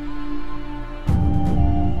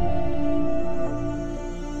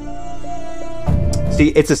 See,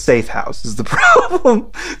 it's a safe house is the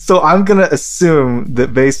problem. So I'm going to assume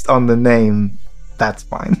that based on the name, that's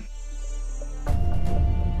fine.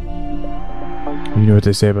 You know what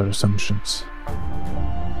they say about assumptions.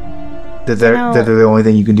 That they're the only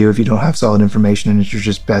thing you can do if you don't have solid information, and it's your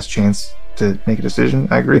just best chance to make a decision.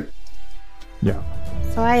 I agree. Yeah.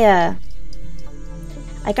 So I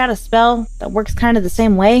got a spell that works kind of the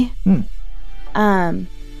same way.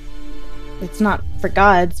 It's not for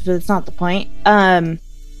gods, but it's not the point.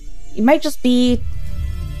 You might just be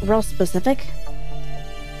real specific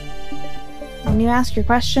when you ask your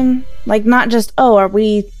question. Like, not just, oh, are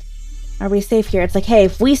we safe here? It's like, hey,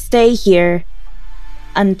 if we stay here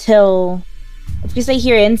inside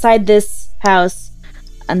this house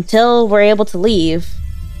until we're able to leave,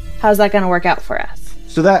 how's that going to work out for us?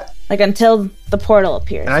 So that, like, until the portal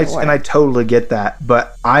appears. And I totally get that,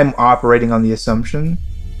 but I'm operating on the assumption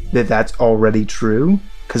that that's already true,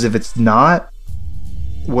 because if it's not,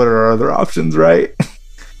 what are our other options, right?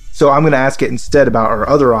 So I'm going to ask it instead about our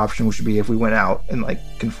other option, which would be if we went out and like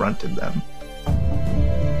confronted them.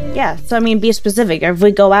 Yeah, so I mean, be specific. Or if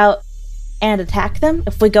we go out and attack them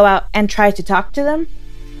if we go out and try to talk to them.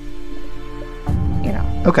 You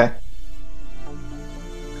know. Okay.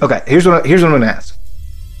 Okay, here's what I'm going to ask.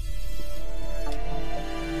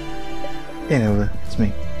 Hey, Novah, it's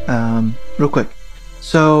me. Real quick.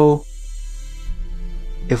 So,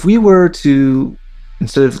 if we were to,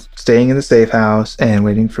 instead of staying in the safe house and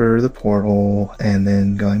waiting for the portal and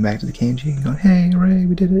then going back to the KNG and going, hey, hooray,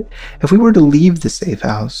 we did it. If we were to leave the safe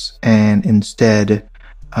house and instead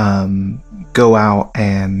go out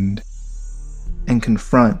and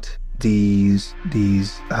confront these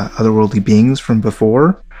otherworldly beings from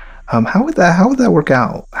before, how would that work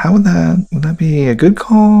out? Would that be a good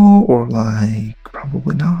call or like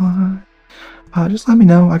probably not? Just let me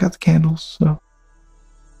know. I got the candles. So.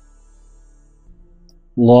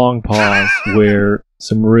 Long pause where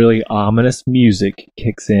some really ominous music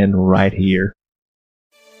kicks in right here.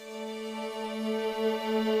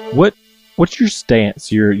 What's your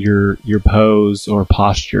stance, your pose or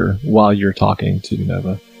posture while you're talking to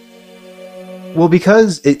Novah? Well,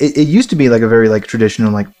 because it used to be like a very like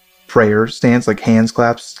traditional like prayer stance, like hands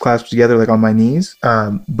clasped together like on my knees.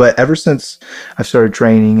 But ever since I've started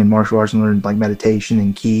training in martial arts and learned like meditation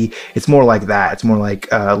and ki, it's more like that. It's more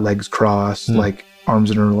like legs crossed, like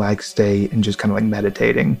arms in a relaxed state, and just kind of like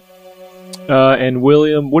meditating. And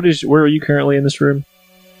William, where are you currently in this room?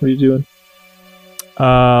 What are you doing?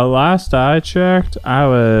 Last I checked, I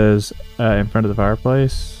was in front of the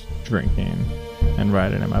fireplace drinking and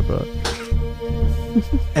writing in my book.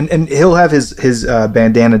 And he'll have his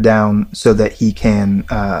bandana down so that he can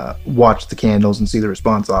watch the candles and see the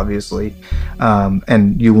response, obviously.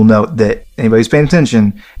 And you will note that anybody who's paying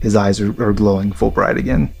attention, his eyes are glowing full bright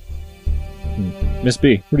again. Miss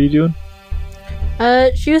B, what are you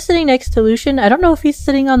doing? She was sitting next to Lucian. I don't know if he's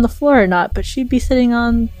sitting on the floor or not, but she'd be sitting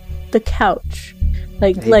on the couch,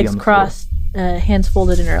 like legs crossed, hands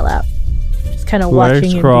folded in her lap. Just kind of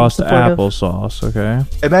watching. Legs crossed, applesauce. Okay.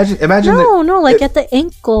 Imagine. No, like at the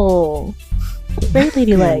ankle. Very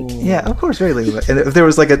ladylike. Yeah, of course, very ladylike. And if there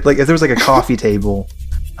was like a coffee table,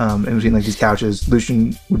 in between like these couches,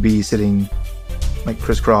 Lucian would be sitting like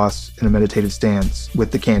crisscross in a meditative stance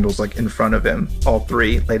with the candles like in front of him, all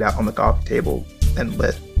three laid out on the coffee table and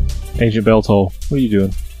lit. Agent Beltol, what are you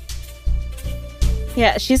doing?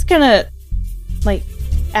 Yeah, she's gonna, like,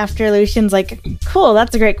 after Lucian's like, cool,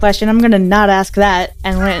 that's a great question, I'm gonna not ask that,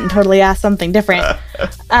 and went and totally asked something different.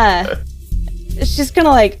 She's gonna,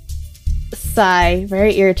 like, sigh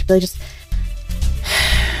very irritably, just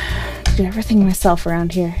do everything myself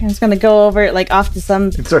around here. And it's gonna go over, like, off to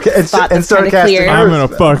some spot that's kind of clear. I'm gonna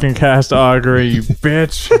fucking cast augury, you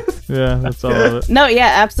bitch. Yeah, that's all of it. No,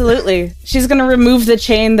 yeah, absolutely. She's gonna remove the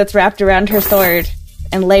chain that's wrapped around her sword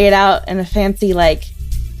and lay it out in a fancy, like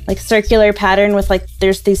circular pattern with, like,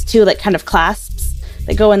 there's these two, like, kind of clasps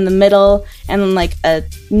that go in the middle, and then, like,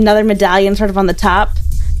 another medallion sort of on the top.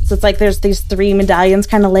 So it's like there's these three medallions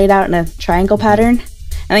kind of laid out in a triangle pattern.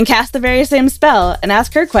 And then cast the very same spell and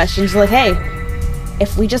ask her questions like, hey,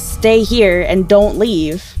 if we just stay here and don't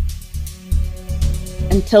leave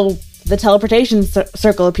until the teleportation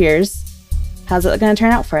circle appears, how's it going to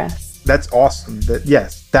turn out for us? That's awesome.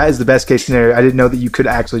 Yes, that is the best case scenario. I didn't know that you could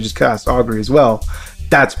actually just cast augury as well.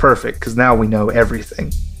 That's perfect, because now we know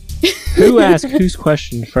everything. Who asked whose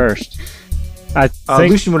question first? I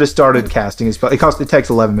think Lucian would have started casting his spell. It takes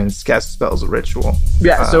 11 minutes to cast a spell as a ritual.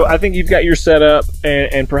 Yeah, so I think you've got your setup,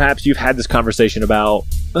 and perhaps you've had this conversation about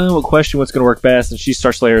what question, what's going to work best, and she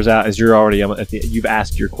starts to layers out as you're already you've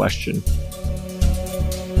asked your question.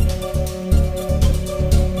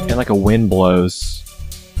 And like a wind blows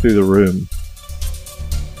through the room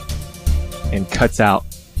and cuts out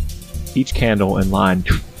each candle in line,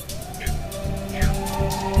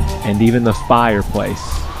 and even the fireplace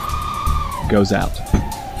goes out.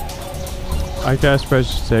 I cast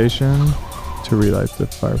precipitation to relight the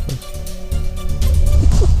fireplace.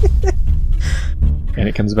 And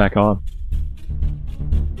it comes back on.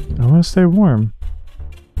 I want to stay warm.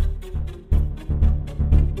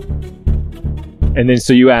 And then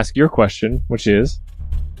so you ask your question, which is,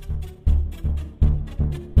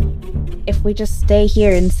 if we just stay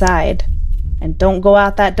here inside and don't go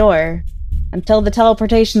out that door until the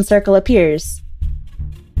teleportation circle appears,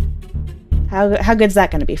 how good's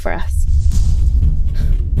that going to be for us?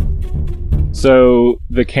 So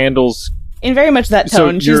the candles, in very much that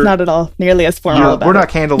tone, she's not at all nearly as formal about We're not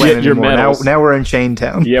Candleland anymore. Now we're in Shane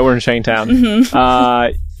Town. Yeah, we're in Shane Town.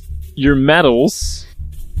 Mm-hmm. Your medals,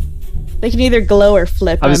 they can either glow or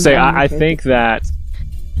flip. I would say I think that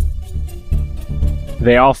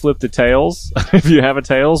they all flip to tails if you have a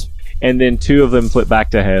tails, and then two of them flip back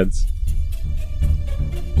to heads.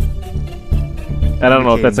 I don't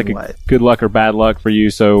know if that's like a good luck or bad luck for you,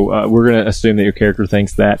 so we're going to assume that your character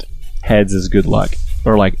thinks that heads is good luck.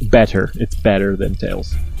 Or like better. It's better than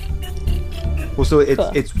tails. Well, so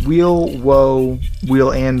it's wheel, woe,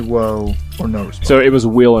 wheel and woe, or no response. So it was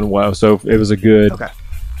wheel and woe, so it was a good... Okay.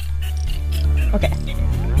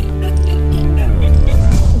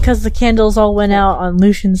 Because the candles all went out on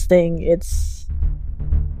Lucian's thing, it's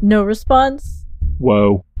no response.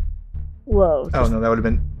 Whoa. Whoa. Oh, no, that would have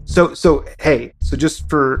been... So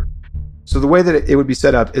the way that it would be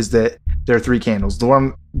set up is that there are 3 candles. The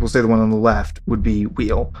one, we'll say the one on the left would be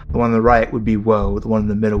wheel. The one on the right would be woe. The one in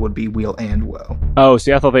the middle would be wheel and woe. Oh,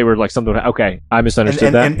 see, I thought they were like something... Okay, I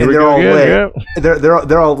misunderstood that. And they're all lit. Yeah.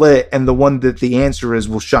 They're all lit, and the one that the answer is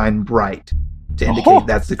will shine bright to indicate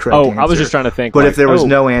that's the correct answer. I was just trying to think. But if there was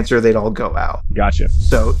no answer, they'd all go out. Gotcha.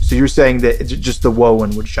 So you're saying that just the woe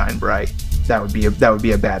one would shine bright. That would be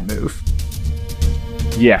a bad move.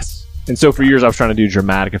 Yes. And so for years I was trying to do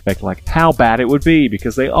dramatic effect, like how bad it would be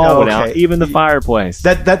because they all went out, even the fireplace.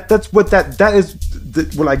 That's what that is.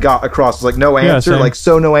 What I got across is like no answer, no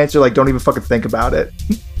answer, like don't even fucking think about it.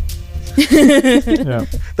 Yeah.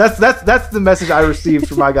 That's the message I received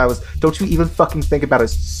from my guy was don't you even fucking think about it.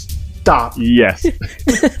 Stop. Yes.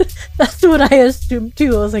 That's what I assumed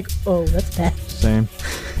too. I was like, oh, that's bad. Same.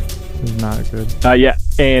 It's not good. Yeah,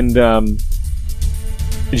 and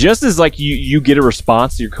just as like you get a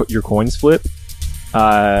response to your coins flip,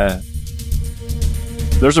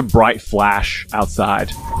 there's a bright flash outside,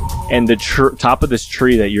 and the top of this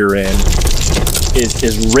tree that you're in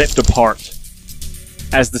is ripped apart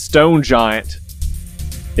as the stone giant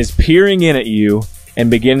is peering in at you and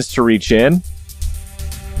begins to reach in,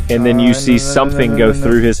 and then you see something go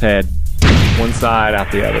through his head, one side out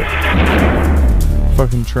the other.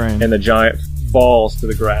 Fucking train. And the giant falls to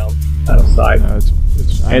the ground out of sight. No,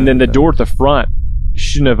 and then the door at the front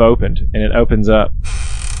shouldn't have opened, and it opens up.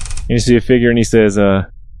 And you see a figure, and he says,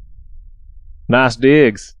 "Nice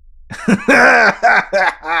digs." We're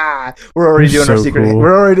already doing our secret. Cool.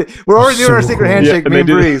 We're already doing our secret handshake. Me and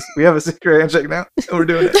Breeze. We have a secret handshake now. We're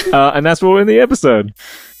doing it. And that's what we'll end the episode.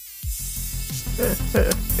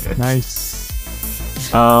 Nice.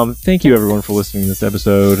 Thank you everyone for listening to this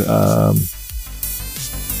episode. I'm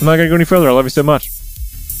not gonna go any further. I love you so much.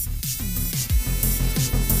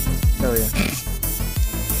 Hell yeah.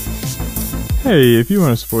 Hey, if you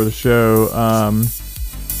want to support the show,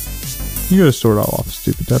 you go to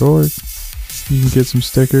store.lawfulstupid.org. You can get some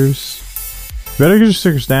stickers. Better get your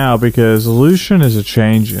stickers now because Lucian is a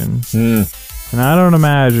changing. And I don't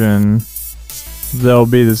imagine they'll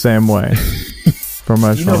be the same way. For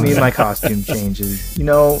much you know me and my costume changes. You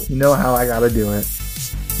know how I gotta do it.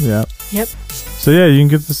 Yeah. Yep. So yeah, you can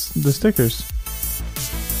get the stickers.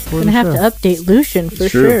 We're gonna have to update Lucian for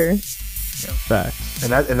sure. Yeah. Facts.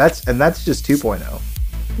 And that's just 2.0.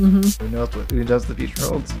 Mm-hmm. Who knows the future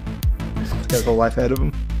holds? He's got a whole life ahead of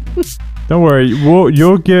him. Don't worry,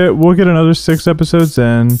 we'll get another 6 episodes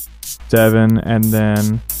in, Devin, and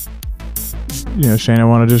then Shane, I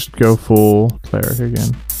want to just go full cleric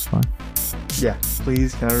again. It's fine. Yeah,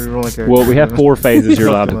 please. Can I reroll my character? Well, we have 4 phases you're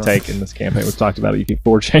allowed to take in this campaign. We've talked about it. You get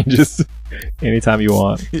 4 changes anytime you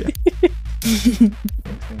want. Yeah.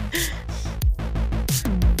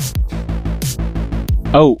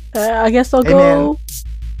 Oh, I guess I'll go.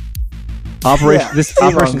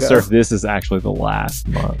 Operation Surf. This is actually the last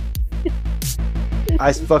month.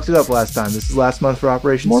 I fucked it up last time. This is last month for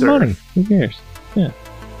Operation More Surf. money. Who cares? Yeah.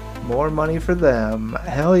 More money for them.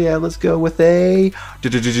 Hell yeah, let's go with a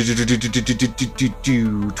 12.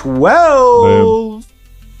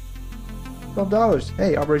 $12.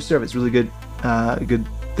 Hey, Operation Surf. It's really good. A good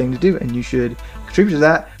thing to do, and you should contribute to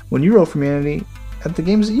that when you roll for Community at the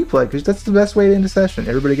games that you play, because that's the best way to end a session.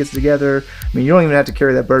 Everybody gets together. I mean, you don't even have to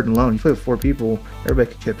carry that burden alone. You play with 4 people,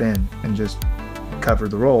 everybody can chip in and just cover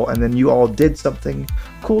the role, and then you all did something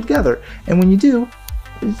cool together. And when you do,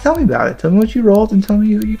 tell me about it. Tell me what you rolled, and tell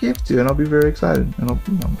me who you gave it to, and I'll be very excited. And I'll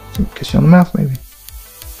kiss you on the mouth, maybe.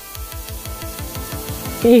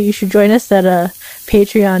 Hey, you should join us at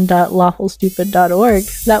patreon.lawfulstupid.org.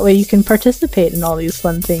 That way you can participate in all these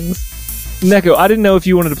fun things. Neko, I didn't know if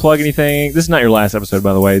you wanted to plug anything. This is not your last episode,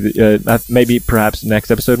 by the way. Maybe, perhaps, next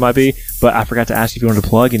episode might be. But I forgot to ask if you wanted to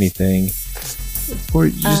plug anything. Or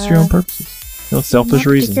just your own purposes. Selfish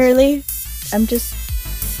reasons. Particularly,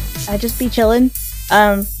 I just be chilling.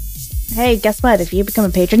 Hey, guess what? If you become a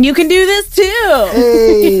patron, you can do this too!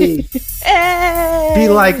 Hey! Hey! Be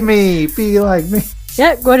like me! Be like me!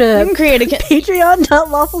 Yeah, go to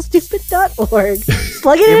patreon.lawfulstupid.org.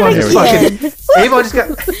 Plug it in again. Avon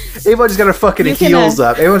just got her fucking heels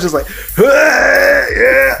up. Everyone's just like,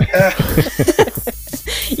 yeah.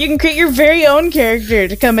 You can create your very own character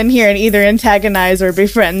to come in here and either antagonize or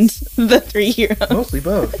befriend the 3 heroes. Mostly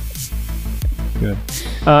both. Good.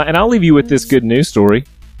 And I'll leave you with this good news story.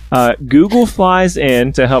 Google flies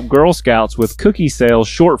in to help Girl Scouts with cookie sales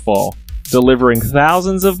shortfall, delivering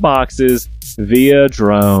thousands of boxes via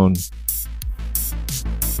drone.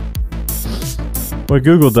 What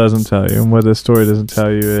Google doesn't tell you, and what this story doesn't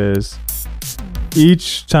tell you, is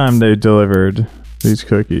each time they delivered these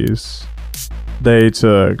cookies, they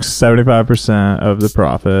took 75% of the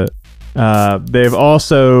profit. They've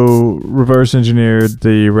also reverse engineered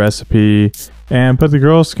the recipe and put the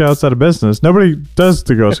Girl Scouts out of business. Nobody does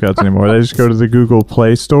the Girl Scouts anymore. They just go to the Google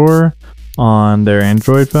Play Store on their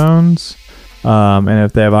Android phones. And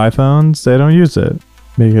if they have iPhones, they don't use it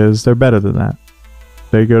because they're better than that.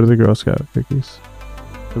 They go to the Girl Scout cookies.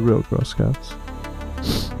 The real Girl Scouts.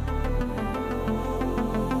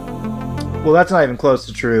 Well, that's not even close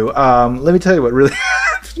to true. Let me tell you what really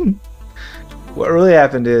happened. What really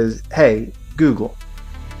happened is, hey, Google.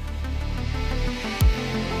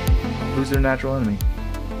 Who's their natural enemy?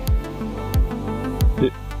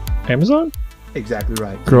 Amazon? Exactly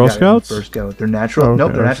right. Girl Scouts? First go. Their natural. Okay.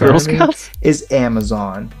 Nope, their natural Girl enemy Scouts? is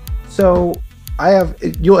Amazon. So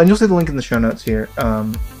you'll see the link in the show notes here.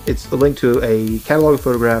 It's a link to a catalog of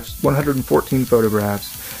photographs, 114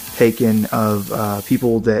 photographs taken of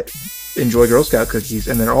people that enjoy Girl Scout cookies,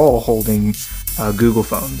 and they're all holding Google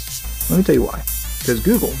phones. Let me tell you why. Because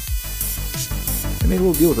Google, they made a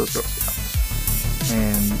little deal with those Girl Scouts,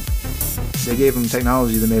 and they gave them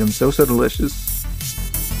technology that made them so delicious,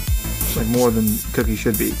 like more than cookies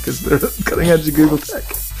should be, because they're cutting edge of Google tech.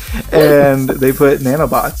 And they put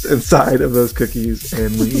nanobots inside of those cookies,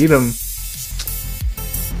 and when you eat them,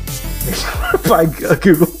 buy a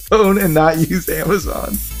Google phone and not use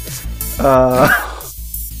Amazon.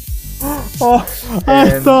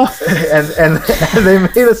 And they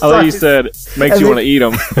made a I thought you said makes you want to eat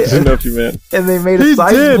them. I didn't know what you meant. And they made a He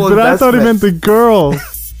sizable did, but I thought he meant the girl.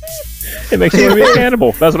 It makes you want to be a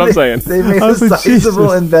cannibal. That's what I'm saying. They made I a was like, sizable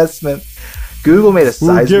Jesus. investment. Google made a We'll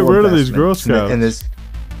sizable get rid of these investment Girl Scouts. in this.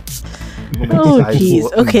 Oh,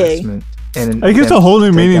 jeez. Okay. I guess a whole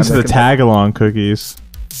new meaning to the tag-along cookies.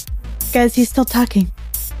 Guys, he's still talking.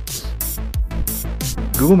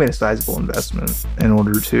 Google made a sizable investment in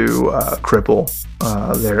order to cripple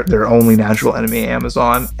their only natural enemy,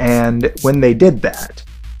 Amazon. And when they did that,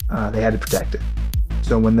 they had to protect it.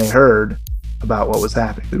 So when they heard about what was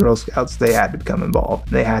happening, the Girl Scouts, they had to become involved.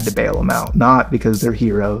 They had to bail them out, not because they're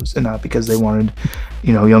heroes and not because they wanted,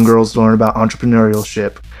 young girls to learn about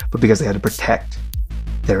entrepreneurship, but because they had to protect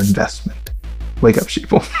their investment. Wake up,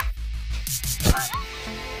 sheeple.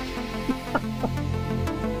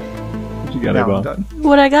 What you got, Now I'm Abel? done.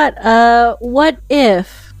 What I got? What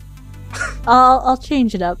if? I'll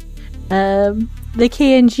change it up. The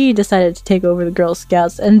KNG decided to take over the Girl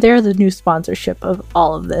Scouts, and they're the new sponsorship of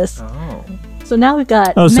all of this. Oh. So now we've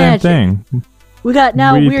got Same magic. thing. We got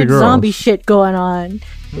now We eat the weird girls. zombie shit going on.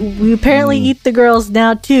 We apparently eat the girls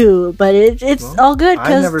now too, but it's all good I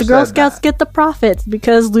because never the Girl said Scouts that. get the profits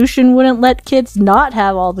because Lucian wouldn't let kids not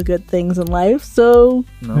have all the good things in life. So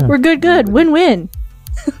No. we're good. Win-win.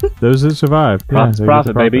 Those that survive. Profits, they get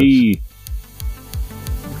the profit, profits. baby.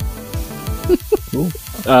 Cool.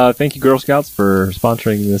 Thank you, Girl Scouts, for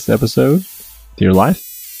sponsoring this episode to your life.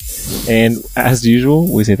 And as usual,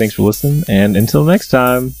 we say thanks for listening. And until next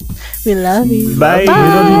time, We love you. bye. Bye.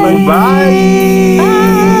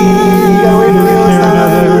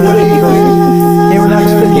 Gamer now.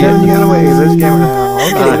 You got away. There's Gamer now.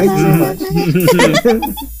 Okay, thank you so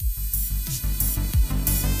much.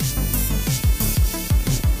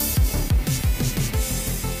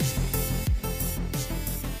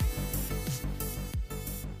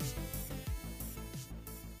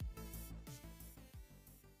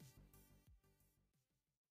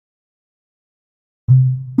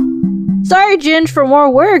 Sorry, Ginge, for more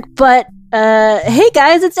work, but hey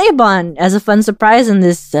guys, it's Abon. As a fun surprise in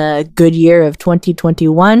this good year of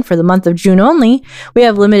 2021, for the month of June only, we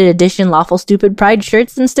have limited edition Lawful Stupid Pride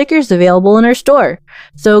shirts and stickers available in our store.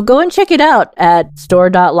 So go and check it out at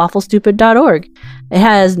store.lawfulstupid.org. It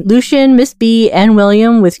has Lucian, Miss B, and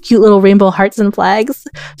William with cute little rainbow hearts and flags.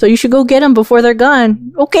 So you should go get them before they're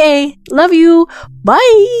gone. Okay, love you.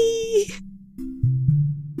 Bye.